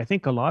 Because I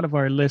think a lot of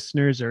our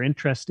listeners are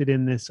interested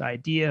in this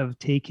idea of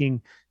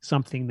taking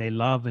something they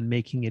love and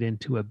making it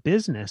into a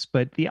business.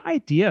 But the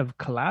idea of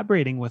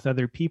collaborating with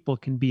other people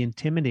can be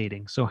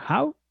intimidating. So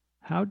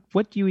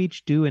what do you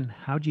each do and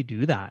how do you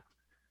do that?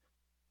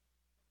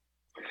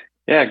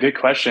 Yeah, good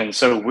question.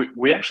 So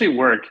we actually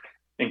work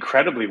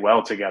incredibly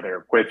well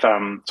together with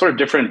sort of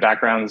different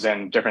backgrounds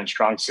and different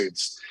strong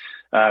suits.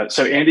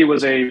 So Andy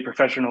was a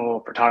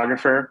professional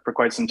photographer for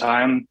quite some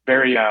time,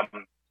 very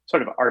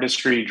sort of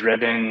artistry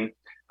driven,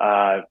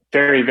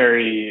 very,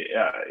 very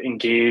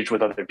engaged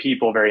with other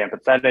people, very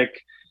empathetic.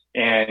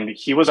 And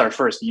he was our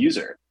first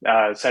user,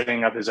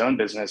 setting up his own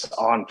business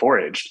on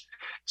Foraged.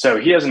 So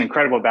he has an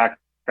incredible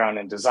background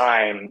in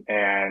design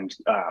and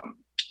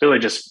really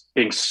just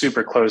being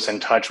super close in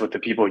touch with the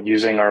people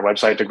using our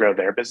website to grow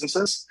their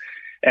businesses.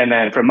 And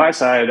then from my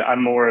side,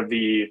 I'm more of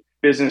the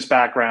business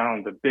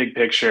background, the big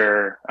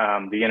picture,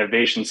 the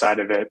innovation side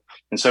of it.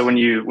 And so when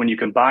you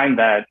combine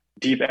that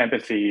deep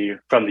empathy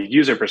from the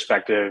user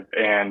perspective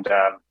and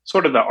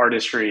sort of the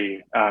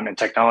artistry and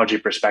technology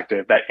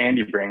perspective that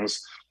Andy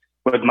brings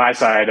with my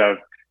side of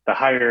the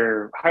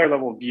higher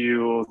level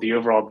view, the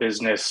overall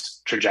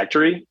business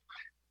trajectory,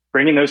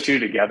 bringing those two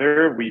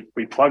together,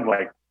 we plug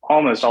like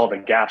almost all the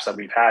gaps that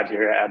we've had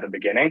here at the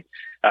beginning.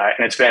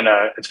 And it's been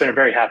a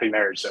very happy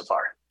marriage so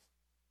far.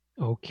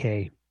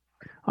 Okay.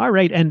 All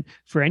right. And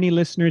for any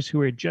listeners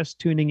who are just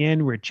tuning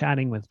in, we're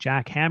chatting with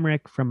Jack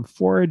Hamrick from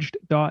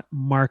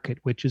foraged.market,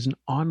 which is an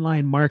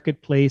online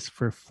marketplace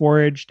for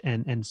foraged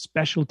and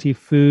specialty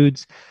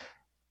foods.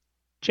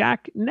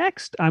 Jack,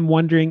 next, I'm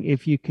wondering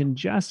if you can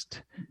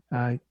just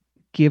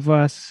give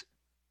us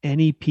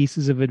any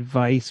pieces of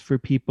advice for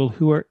people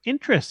who are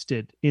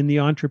interested in the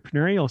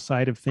entrepreneurial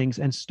side of things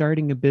and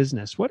starting a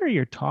business. What are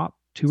your top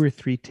 2 or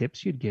 3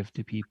 tips you'd give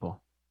to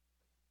people?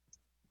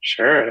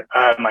 Sure.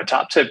 My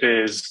top tip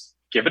is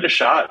give it a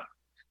shot.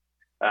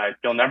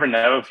 You'll never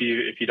know if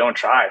you don't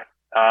try.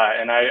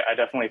 And I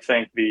definitely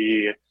think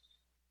the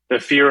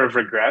fear of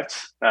regret,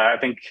 I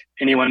think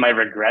anyone might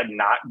regret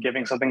not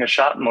giving something a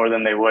shot more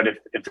than they would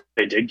if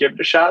they did give it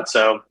a shot.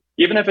 So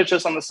even if it's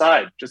just on the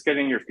side, just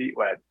getting your feet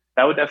wet,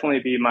 that would definitely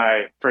be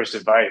my first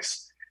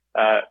advice.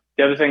 The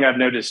other thing I've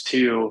noticed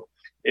too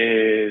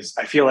is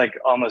I feel like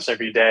almost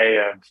every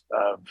day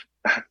of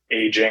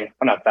aging,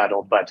 I'm not that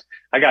old, but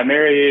I got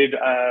married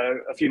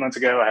a few months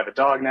ago. I have a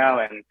dog now,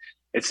 and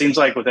it seems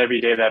like with every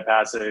day that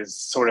passes,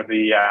 sort of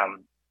the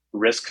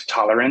risk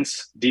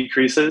tolerance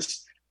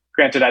decreases.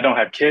 Granted, I don't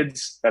have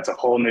kids. That's a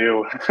whole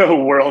new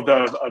world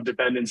of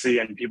dependency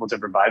and people to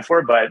provide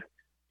for. But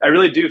I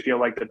really do feel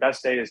like the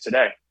best day is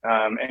today.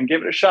 And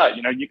give it a shot.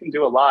 You can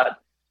do a lot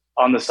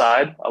on the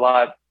side,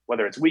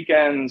 whether it's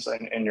weekends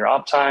and your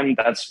off time.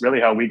 That's really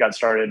how we got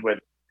started with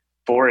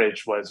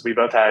Forage. Was we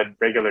both had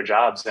regular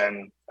jobs,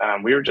 and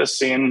we were just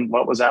seeing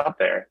what was out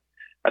there.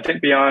 I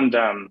think beyond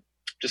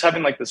just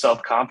having like the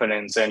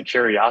self-confidence and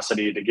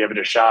curiosity to give it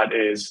a shot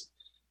is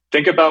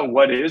think about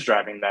what is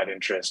driving that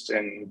interest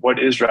and what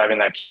is driving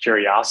that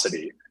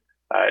curiosity.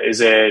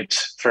 Is it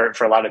for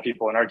a lot of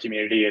people in our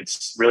community,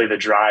 it's really the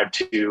drive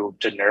to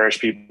nourish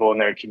people in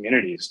their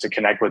communities, to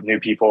connect with new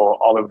people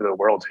all over the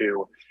world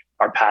who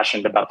are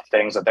passionate about the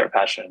things that they're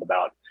passionate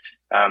about.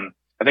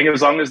 I think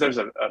as long as there's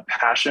a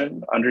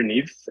passion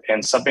underneath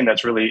and something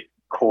that's really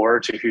core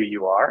to who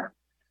you are,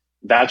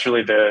 that's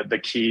really the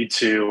key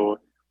to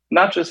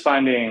not just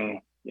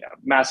finding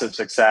massive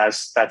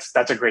success.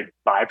 That's a great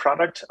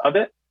byproduct of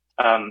it.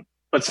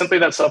 But simply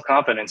that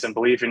self-confidence and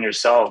belief in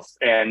yourself,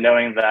 and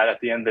knowing that at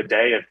the end of the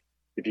day,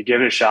 if you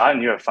give it a shot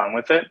and you have fun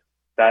with it,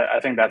 that I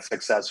think that's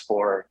success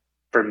for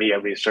me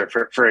at least, or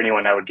for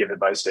anyone I would give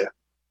advice to.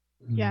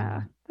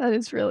 Yeah, that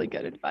is really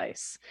good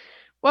advice.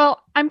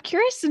 Well, I'm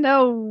curious to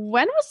know,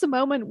 when was the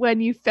moment when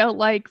you felt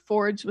like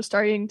Forage was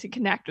starting to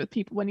connect with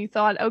people, when you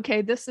thought,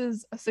 okay, this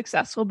is a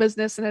successful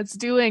business and it's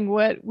doing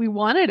what we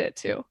wanted it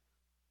to?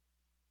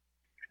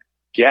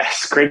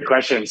 Yes, great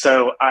question.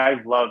 So I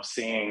love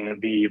seeing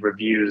the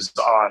reviews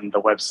on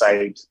the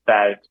website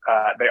that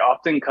they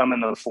often come in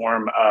the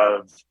form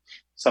of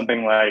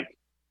something like,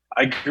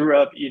 I grew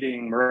up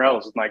eating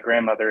morels with my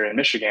grandmother in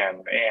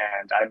Michigan,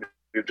 and I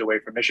moved away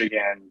from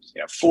Michigan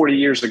 40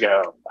 years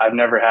ago. I've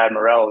never had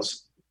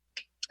morels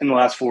in the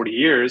last 40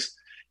 years.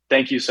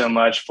 Thank you so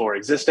much for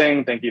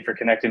existing. Thank you for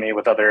connecting me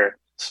with other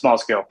small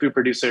scale food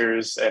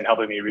producers and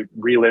helping me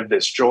relive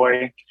this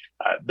joy.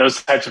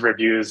 Those types of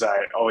reviews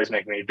always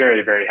make me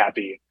very, very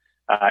happy.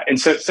 And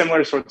so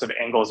similar sorts of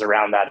angles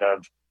around that,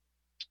 of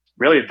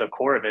really the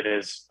core of it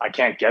is, I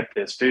can't get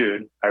this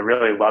food. I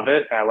really love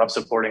it. And I love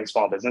supporting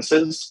small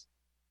businesses.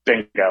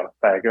 Bingo.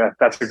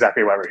 That's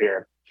exactly why we're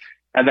here.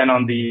 And then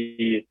on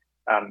the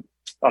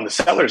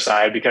seller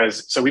side,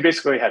 so we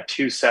basically had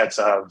 2 sets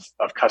of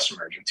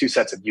customers, or 2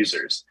 sets of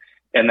users.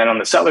 And then on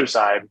the seller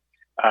side,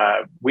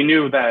 we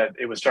knew that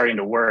it was starting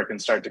to work and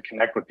start to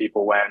connect with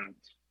people when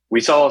we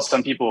saw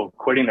some people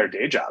quitting their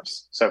day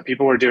jobs. So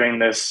people were doing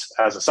this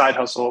as a side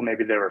hustle.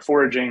 Maybe they were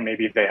foraging.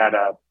 Maybe they had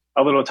a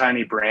little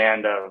tiny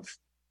brand of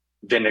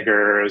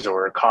vinegars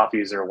or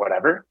coffees or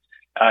whatever.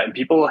 And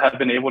people have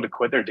been able to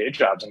quit their day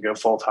jobs and go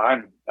full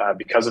time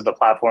because of the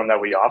platform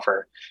that we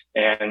offer.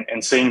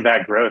 And seeing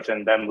that growth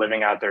and them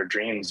living out their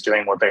dreams,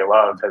 doing what they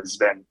love, has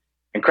been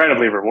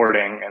incredibly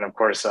rewarding. And of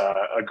course, a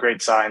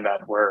great sign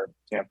that we're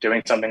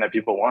doing something that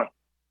people want.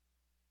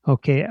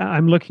 Okay,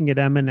 I'm looking at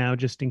Emma now,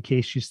 just in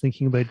case she's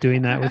thinking about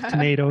doing that with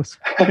tomatoes.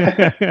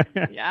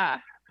 Yeah,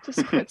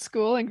 just quit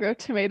school and grow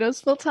tomatoes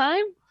full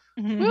time.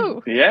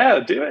 Woo. Yeah,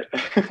 do it.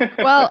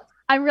 Well,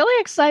 I'm really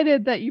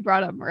excited that you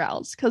brought up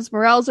morels, because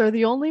morels are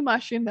the only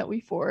mushroom that we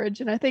forage.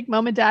 And I think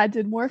Mom and Dad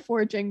did more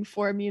foraging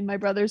before me and my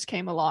brothers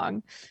came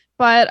along.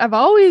 But I've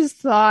always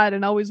thought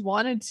and always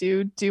wanted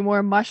to do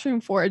more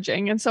mushroom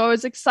foraging. And so I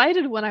was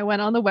excited when I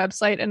went on the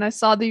website and I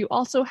saw that you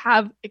also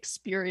have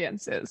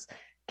experiences.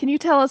 Can you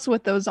tell us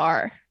what those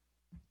are?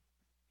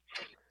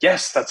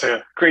 Yes, that's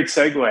a great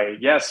segue.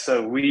 Yes,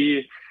 so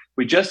we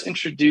just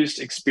introduced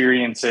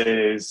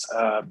experiences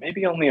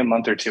maybe only a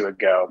month or two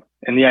ago,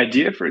 and the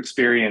idea for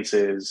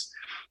experiences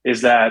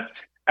is that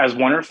as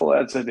wonderful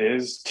as it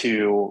is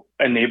to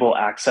enable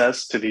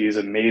access to these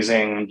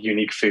amazing,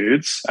 unique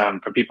foods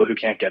for people who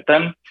can't get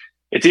them,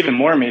 it's even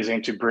more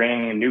amazing to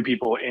bring new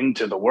people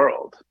into the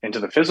world, into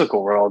the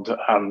physical world,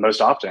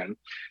 most often,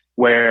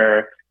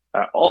 where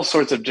all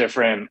sorts of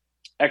different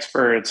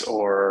experts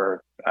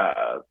or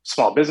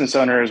small business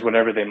owners,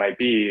 whatever they might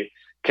be,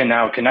 can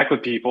now connect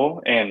with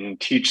people and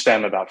teach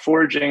them about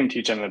foraging,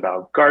 teach them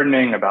about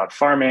gardening, about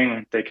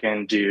farming. They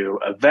can do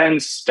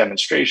events,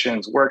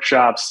 demonstrations,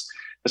 workshops.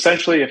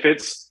 Essentially, if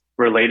it's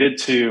related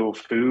to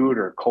food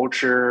or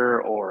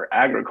culture or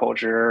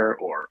agriculture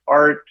or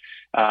art,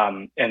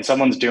 and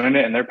someone's doing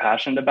it and they're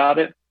passionate about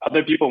it,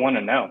 other people want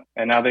to know.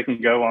 And now they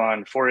can go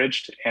on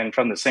Foraged, and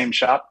from the same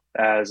shop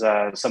as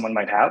someone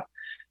might have,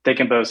 they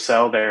can both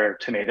sell their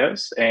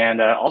tomatoes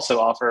and also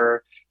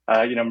offer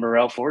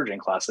morel foraging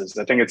classes.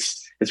 I think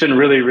it's been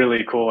really,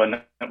 really cool.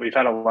 And we've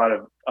had a lot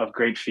of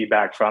great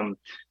feedback from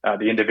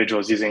the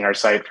individuals using our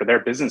site for their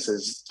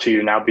businesses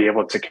to now be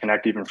able to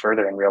connect even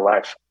further in real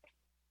life.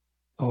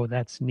 Oh,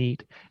 that's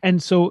neat.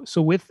 And so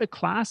with the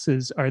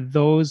classes, are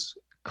those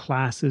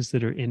classes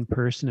that are in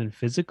person and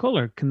physical,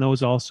 or can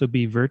those also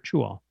be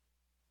virtual?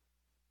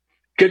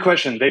 Good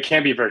question. They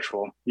can be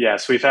virtual.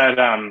 Yes, we've had,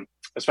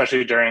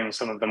 especially during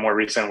some of the more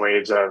recent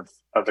waves of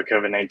the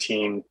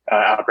COVID-19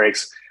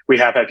 outbreaks, we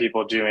have had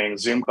people doing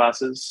Zoom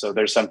classes. So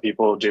there's some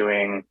people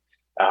doing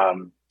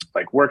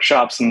like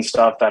workshops and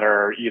stuff that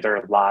are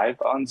either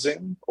live on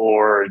Zoom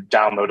or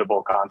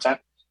downloadable content.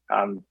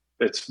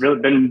 It's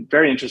really been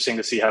very interesting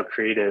to see how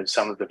creative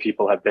some of the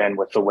people have been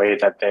with the way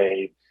that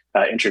they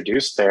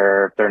introduce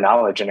their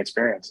knowledge and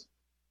experience.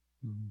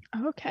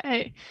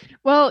 Okay.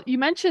 Well, you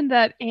mentioned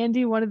that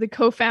Andy, one of the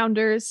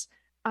co-founders,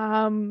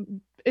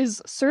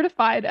 is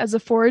certified as a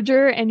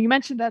forager, and you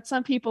mentioned that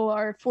some people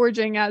are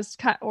foraging as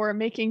or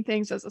making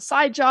things as a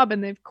side job,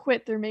 and they've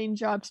quit their main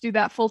job to do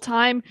that full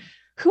time.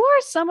 Who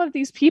are some of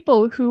these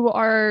people who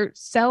are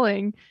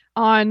selling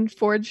on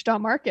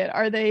Forage.market?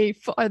 Are they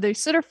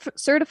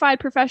certified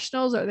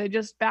professionals? Are they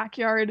just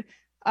backyard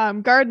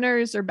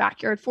gardeners or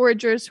backyard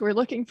foragers who are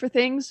looking for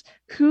things?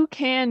 Who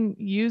can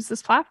use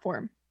this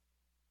platform?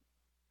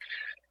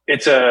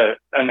 It's an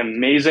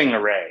amazing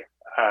array.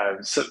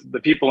 So the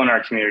people in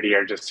our community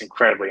are just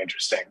incredibly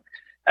interesting.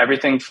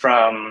 Everything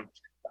from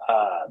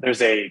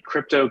there's a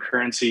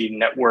cryptocurrency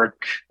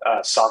network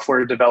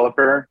software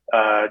developer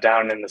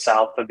down in the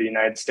south of the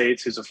United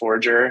States who's a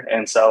forager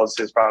and sells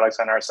his products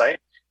on our site,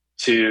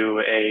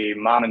 to a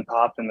mom and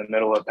pop in the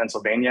middle of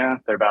Pennsylvania.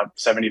 They're about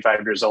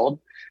 75 years old,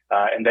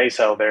 and they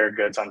sell their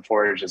goods on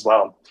Forage as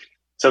well.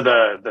 So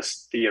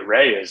the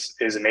array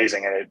is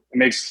amazing, and it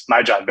makes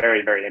my job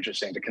very, very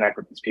interesting to connect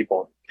with these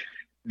people.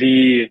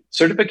 The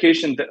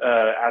certification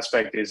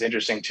aspect is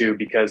interesting too,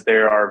 because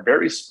there are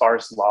very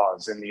sparse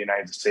laws in the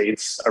United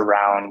States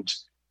around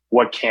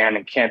what can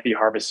and can't be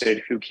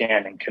harvested, who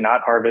can and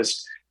cannot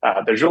harvest.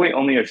 There's really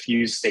only a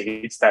few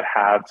states that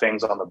have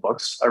things on the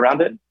books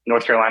around it,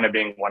 North Carolina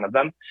being one of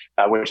them,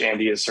 which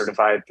Andy is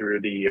certified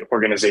through the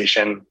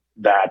organization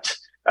that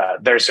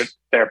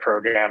their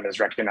program is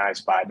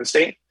recognized by the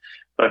state.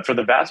 But for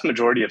the vast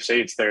majority of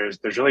states, there's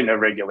really no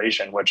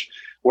regulation, which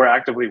we're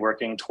actively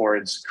working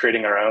towards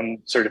creating our own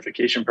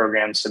certification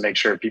programs to make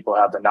sure people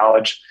have the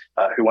knowledge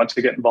who want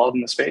to get involved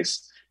in the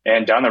space.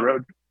 And down the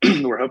road,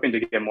 we're hoping to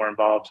get more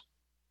involved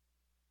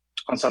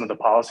on some of the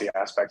policy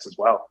aspects as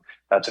well,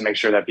 to make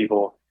sure that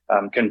people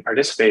can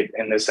participate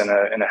in this in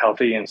a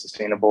healthy and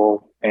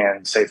sustainable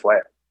and safe way.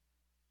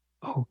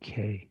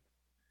 Okay.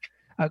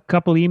 A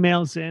couple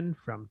emails in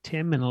from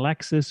Tim and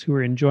Alexis who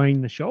are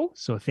enjoying the show.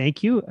 So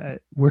thank you.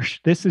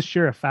 This is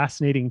sure a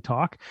fascinating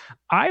talk.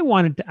 I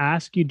wanted to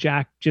ask you,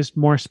 Jack, just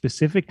more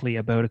specifically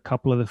about a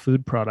couple of the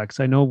food products.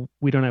 I know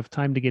we don't have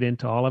time to get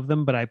into all of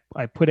them, but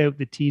I put out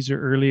the teaser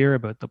earlier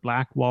about the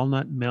black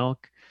walnut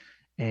milk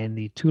and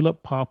the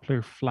tulip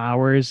poplar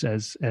flowers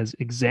as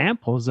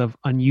examples of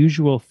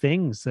unusual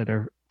things that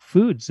are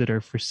foods that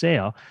are for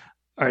sale.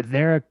 Are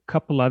there a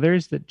couple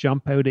others that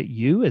jump out at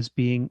you as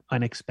being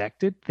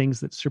unexpected,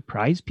 things that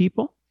surprise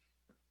people?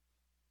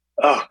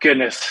 Oh,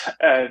 goodness.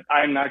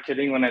 I'm not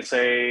kidding when I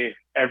say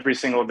every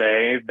single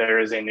day there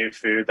is a new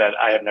food that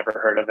I have never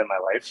heard of in my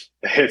life.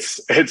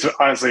 It's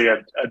honestly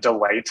a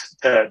delight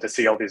to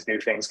see all these new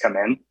things come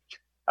in.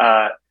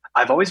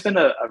 I've always been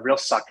a real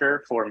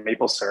sucker for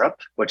maple syrup,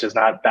 which is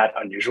not that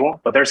unusual,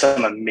 but there's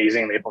some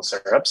amazing maple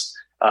syrups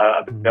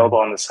available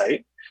on the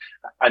site.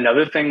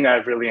 Another thing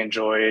I've really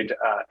enjoyed,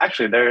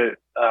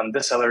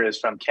 this seller is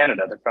from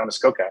Canada. They're from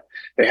Muskoka.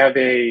 They have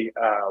a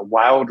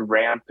wild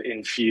ramp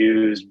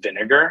infused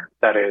vinegar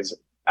that is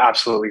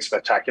absolutely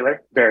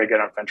spectacular. Very good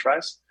on French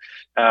fries.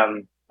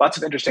 Lots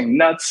of interesting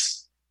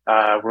nuts.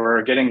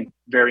 We're getting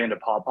very into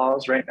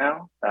pawpaws right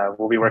now.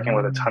 We'll be working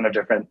with a ton of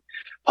different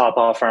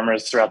pawpaw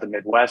farmers throughout the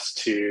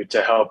Midwest to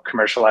help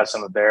commercialize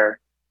some of their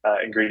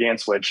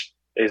ingredients, which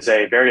is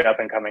a very up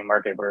and coming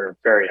market. We're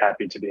very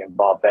happy to be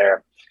involved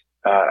there.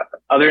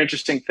 Other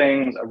interesting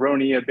things,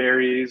 aronia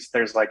berries.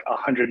 There's like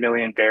 100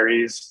 million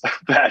berries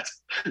that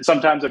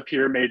sometimes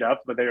appear made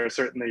up, but they are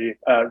certainly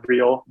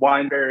real.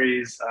 Wine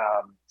berries,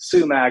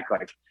 sumac,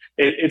 like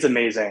it's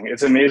amazing.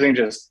 It's amazing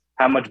just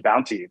how much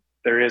bounty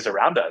there is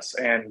around us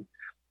and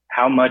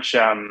how much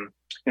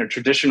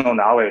traditional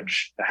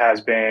knowledge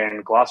has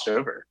been glossed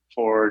over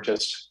for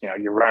just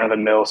your run of the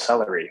mill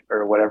celery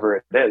or whatever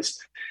it is.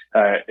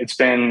 It's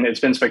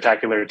been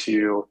spectacular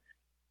to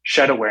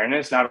shed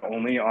awareness not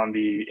only on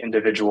the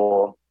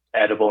individual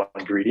edible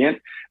ingredient,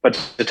 but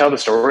to tell the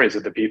stories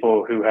of the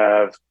people who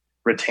have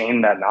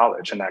retained that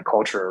knowledge and that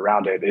culture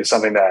around it is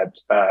something that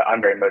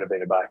I'm very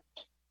motivated by.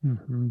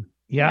 Mm-hmm.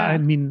 Yeah, I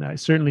mean,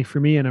 certainly for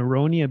me, an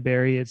aronia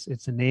berry,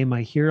 it's a name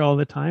I hear all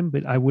the time,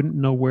 but I wouldn't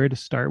know where to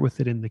start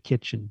with it in the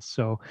kitchen.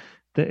 So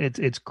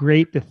it's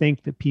great to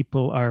think that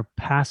people are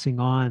passing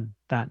on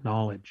that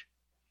knowledge.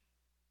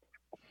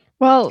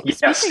 Well,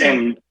 yes,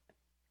 and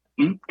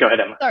go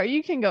ahead, Emma. Sorry,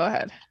 you can go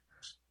ahead.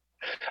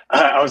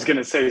 I was going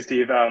to say,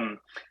 Steve,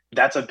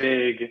 that's a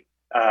big,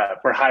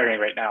 we're hiring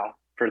right now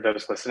for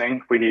those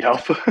listening. We need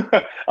help.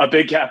 A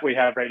big gap we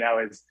have right now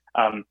is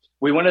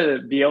we want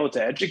to be able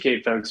to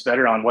educate folks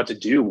better on what to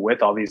do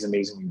with all these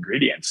amazing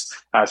ingredients.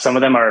 Some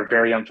of them are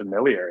very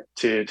unfamiliar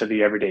to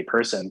the everyday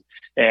person.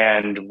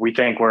 And we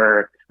think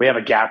we have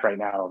a gap right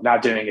now,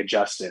 not doing it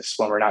justice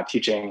when we're not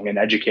teaching and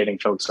educating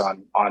folks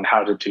on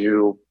how to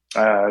do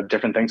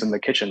different things in the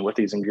kitchen with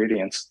these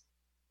ingredients.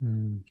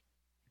 Mm.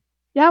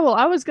 Yeah, well,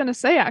 I was going to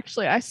say,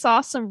 actually, I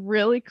saw some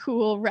really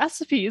cool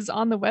recipes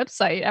on the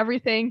website,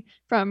 everything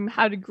from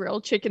how to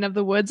grill chicken of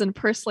the woods and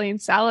purslane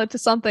salad to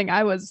something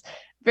I was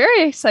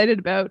very excited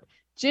about,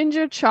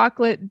 ginger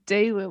chocolate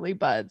daylily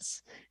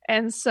buds.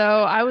 And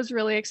so I was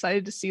really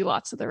excited to see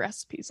lots of the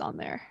recipes on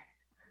there.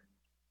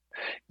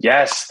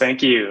 Yes,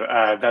 thank you.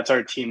 That's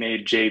our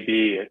teammate,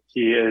 JB.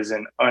 He is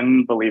an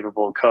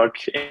unbelievable cook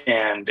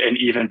and an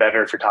even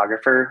better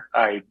photographer.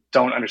 I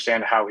don't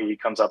understand how he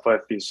comes up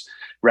with these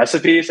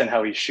recipes and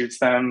how he shoots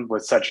them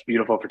with such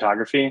beautiful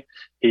photography.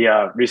 He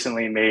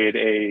recently made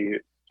a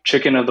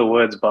chicken of the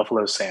woods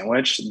buffalo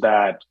sandwich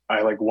that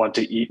I want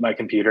to eat my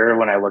computer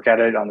when I look at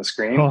it on the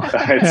screen. Oh.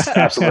 It's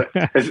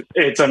absolutely,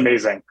 it's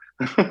amazing.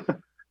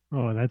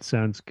 Oh, that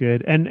sounds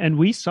good. And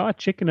we saw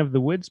Chicken of the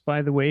Woods,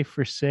 by the way,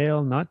 for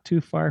sale not too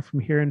far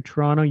from here in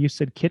Toronto. You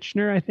said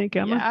Kitchener, I think,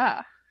 Emma?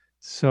 Yeah.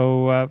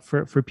 So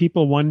for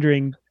people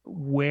wondering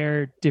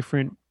where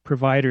different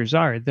providers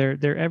are,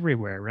 they're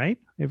everywhere, right?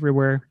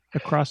 Everywhere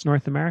across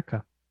North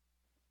America.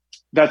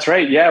 That's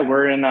right. Yeah,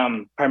 we're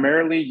in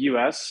primarily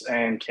US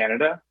and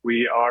Canada.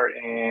 We are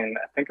in,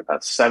 I think,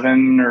 about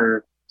 7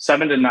 to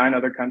 9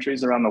 other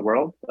countries around the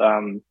world,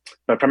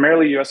 but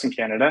primarily US and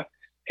Canada.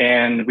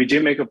 And we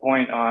do make a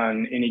point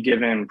on any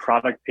given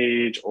product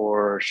page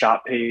or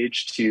shop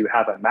page to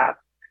have a map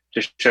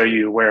to show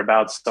you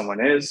whereabouts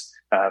someone is.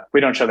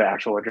 We don't show the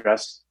actual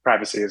address.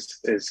 Privacy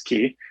is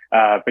key.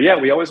 But yeah,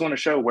 we always want to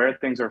show where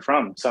things are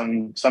from.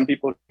 Some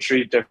people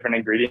treat different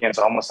ingredients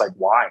almost like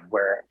wine,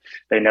 where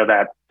they know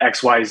that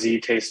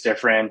XYZ tastes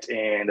different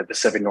in the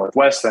Pacific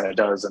Northwest than it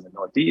does in the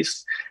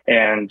Northeast.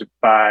 And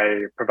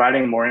by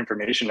providing more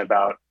information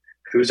about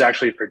who's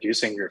actually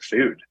producing your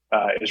food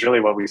is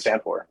really what we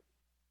stand for.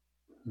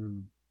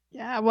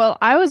 Yeah, well,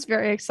 I was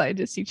very excited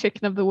to see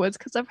Chicken of the Woods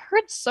because I've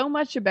heard so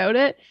much about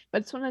it,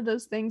 but it's one of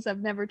those things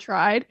I've never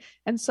tried.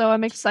 And so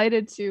I'm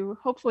excited to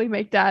hopefully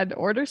make Dad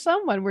order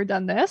some when we're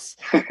done this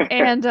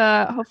and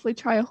hopefully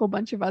try a whole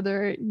bunch of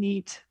other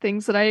neat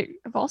things that I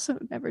have also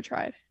never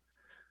tried.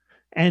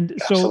 And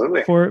so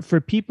Absolutely.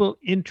 for people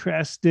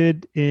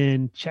interested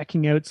in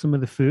checking out some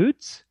of the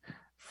foods,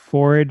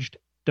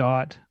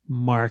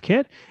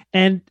 foraged.market.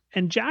 And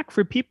Jack,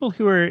 for people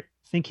who are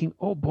thinking,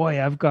 oh boy,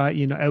 I've got,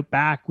 out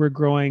back, we're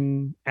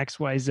growing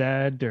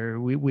XYZ,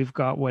 or we've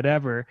got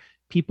whatever,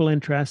 people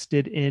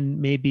interested in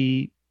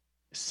maybe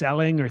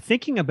selling or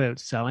thinking about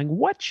selling,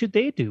 what should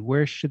they do?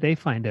 Where should they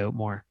find out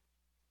more?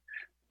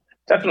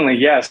 Definitely,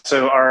 yes.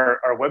 So our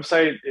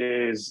website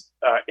is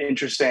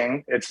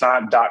interesting. It's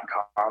not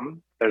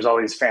 .com. There's all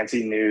these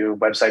fancy new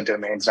website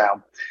domains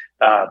now.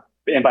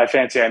 And by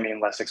fancy, I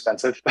mean less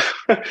expensive.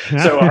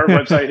 So our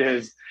website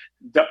is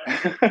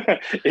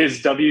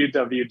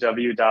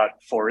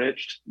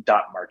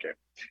www.foraged.market.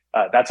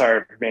 That's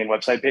our main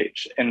website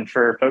page. And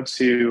for folks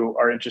who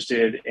are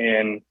interested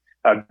in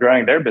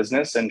growing their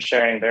business and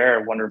sharing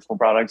their wonderful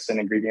products and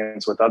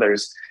ingredients with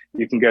others,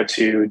 you can go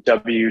to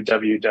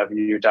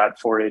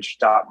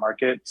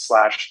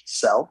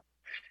www.foraged.market/sell.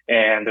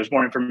 And there's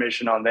more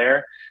information on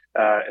there.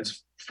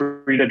 It's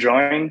free to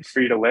join,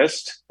 free to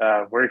list.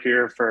 We're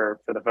here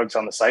for the folks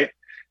on the site.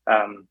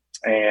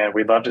 And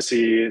we'd love to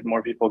see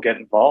more people get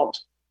involved.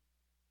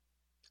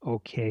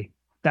 Okay,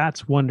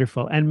 that's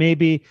wonderful. And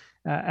maybe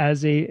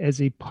as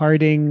a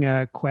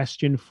parting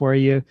question for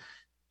you,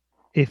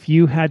 if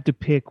you had to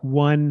pick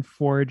one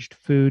foraged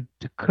food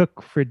to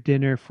cook for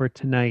dinner for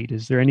tonight,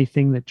 is there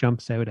anything that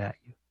jumps out at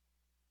you?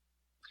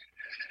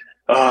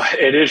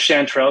 It is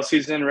chanterelle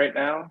season right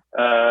now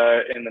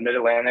in the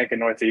Mid-Atlantic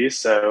and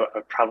Northeast, so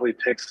I'll probably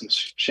pick some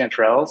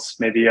chanterelles,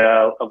 maybe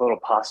a little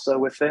pasta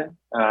with it,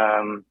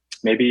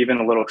 maybe even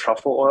a little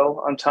truffle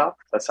oil on top.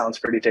 That sounds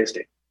pretty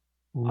tasty.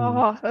 Ooh,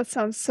 Oh, that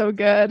sounds so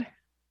good.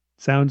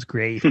 sounds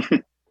great.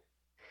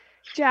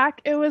 Jack,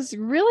 it was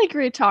really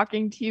great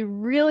talking to you.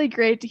 Really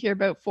great to hear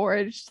about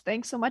Forage.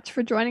 Thanks so much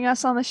for joining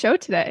us on the show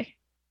today.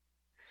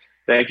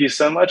 Thank you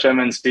so much,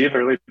 Emma and Steve. I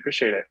really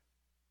appreciate it.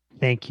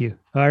 Thank you.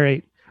 All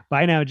right.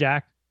 Bye now,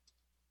 Jack.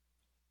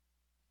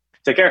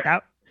 Take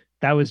care.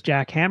 That was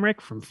Jack Hamrick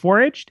from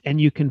Foraged,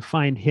 and you can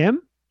find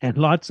him and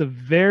lots of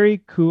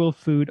very cool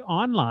food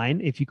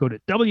online if you go to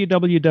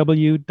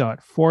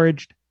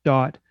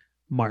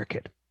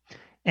www.foraged.market.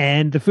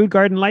 And the Food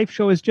Garden Life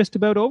Show is just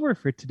about over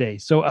for today.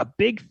 So a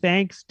big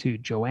thanks to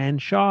Joanne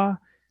Shaw,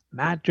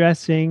 Matt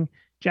Dressing,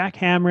 Jack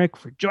Hamrick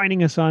for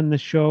joining us on the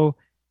show,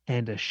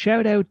 and a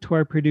shout out to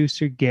our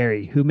producer,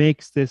 Gary, who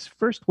makes this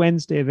first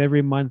Wednesday of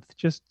every month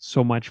just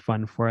so much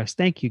fun for us.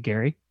 Thank you,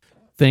 Gary.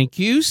 Thank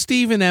you,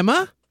 Steve and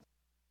Emma.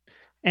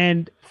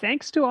 And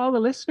thanks to all the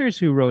listeners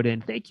who wrote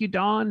in. Thank you,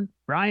 Dawn,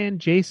 Brian,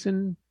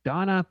 Jason,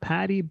 Donna,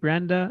 Patty,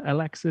 Brenda,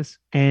 Alexis,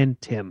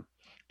 and Tim.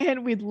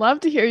 And we'd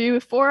love to hear you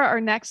for our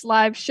next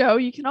live show.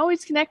 You can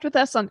always connect with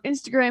us on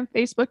Instagram,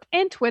 Facebook,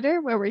 and Twitter,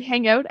 where we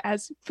hang out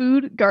as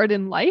Food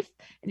Garden Life.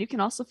 And you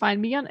can also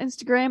find me on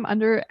Instagram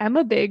under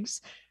Emma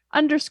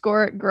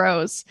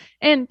Biggs_grows.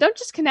 And don't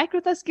just connect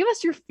with us, give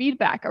us your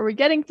feedback. Are we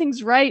getting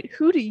things right?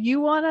 Who do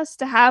you want us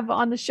to have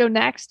on the show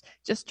next?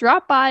 Just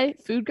drop by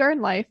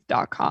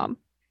foodgardenlife.com.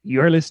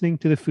 You're listening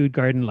to the Food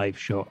Garden Life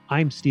Show.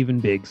 I'm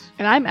Stephen Biggs.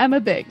 And I'm Emma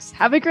Biggs.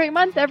 Have a great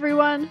month,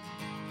 everyone.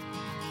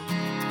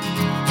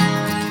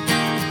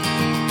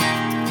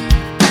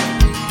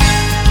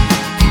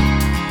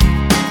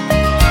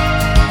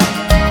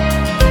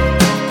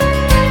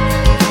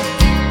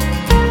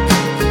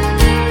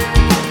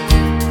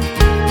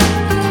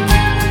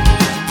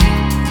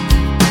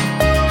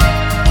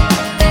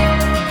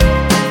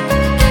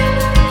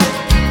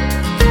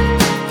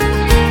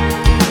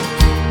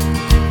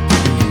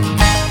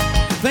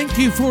 Thank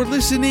you for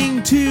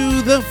listening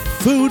to the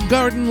Food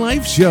Garden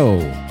Life Show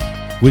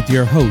with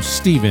your hosts,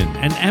 Stephen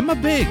and Emma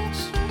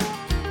Biggs,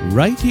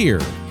 right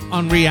here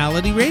on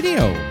Reality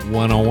Radio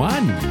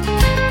 101.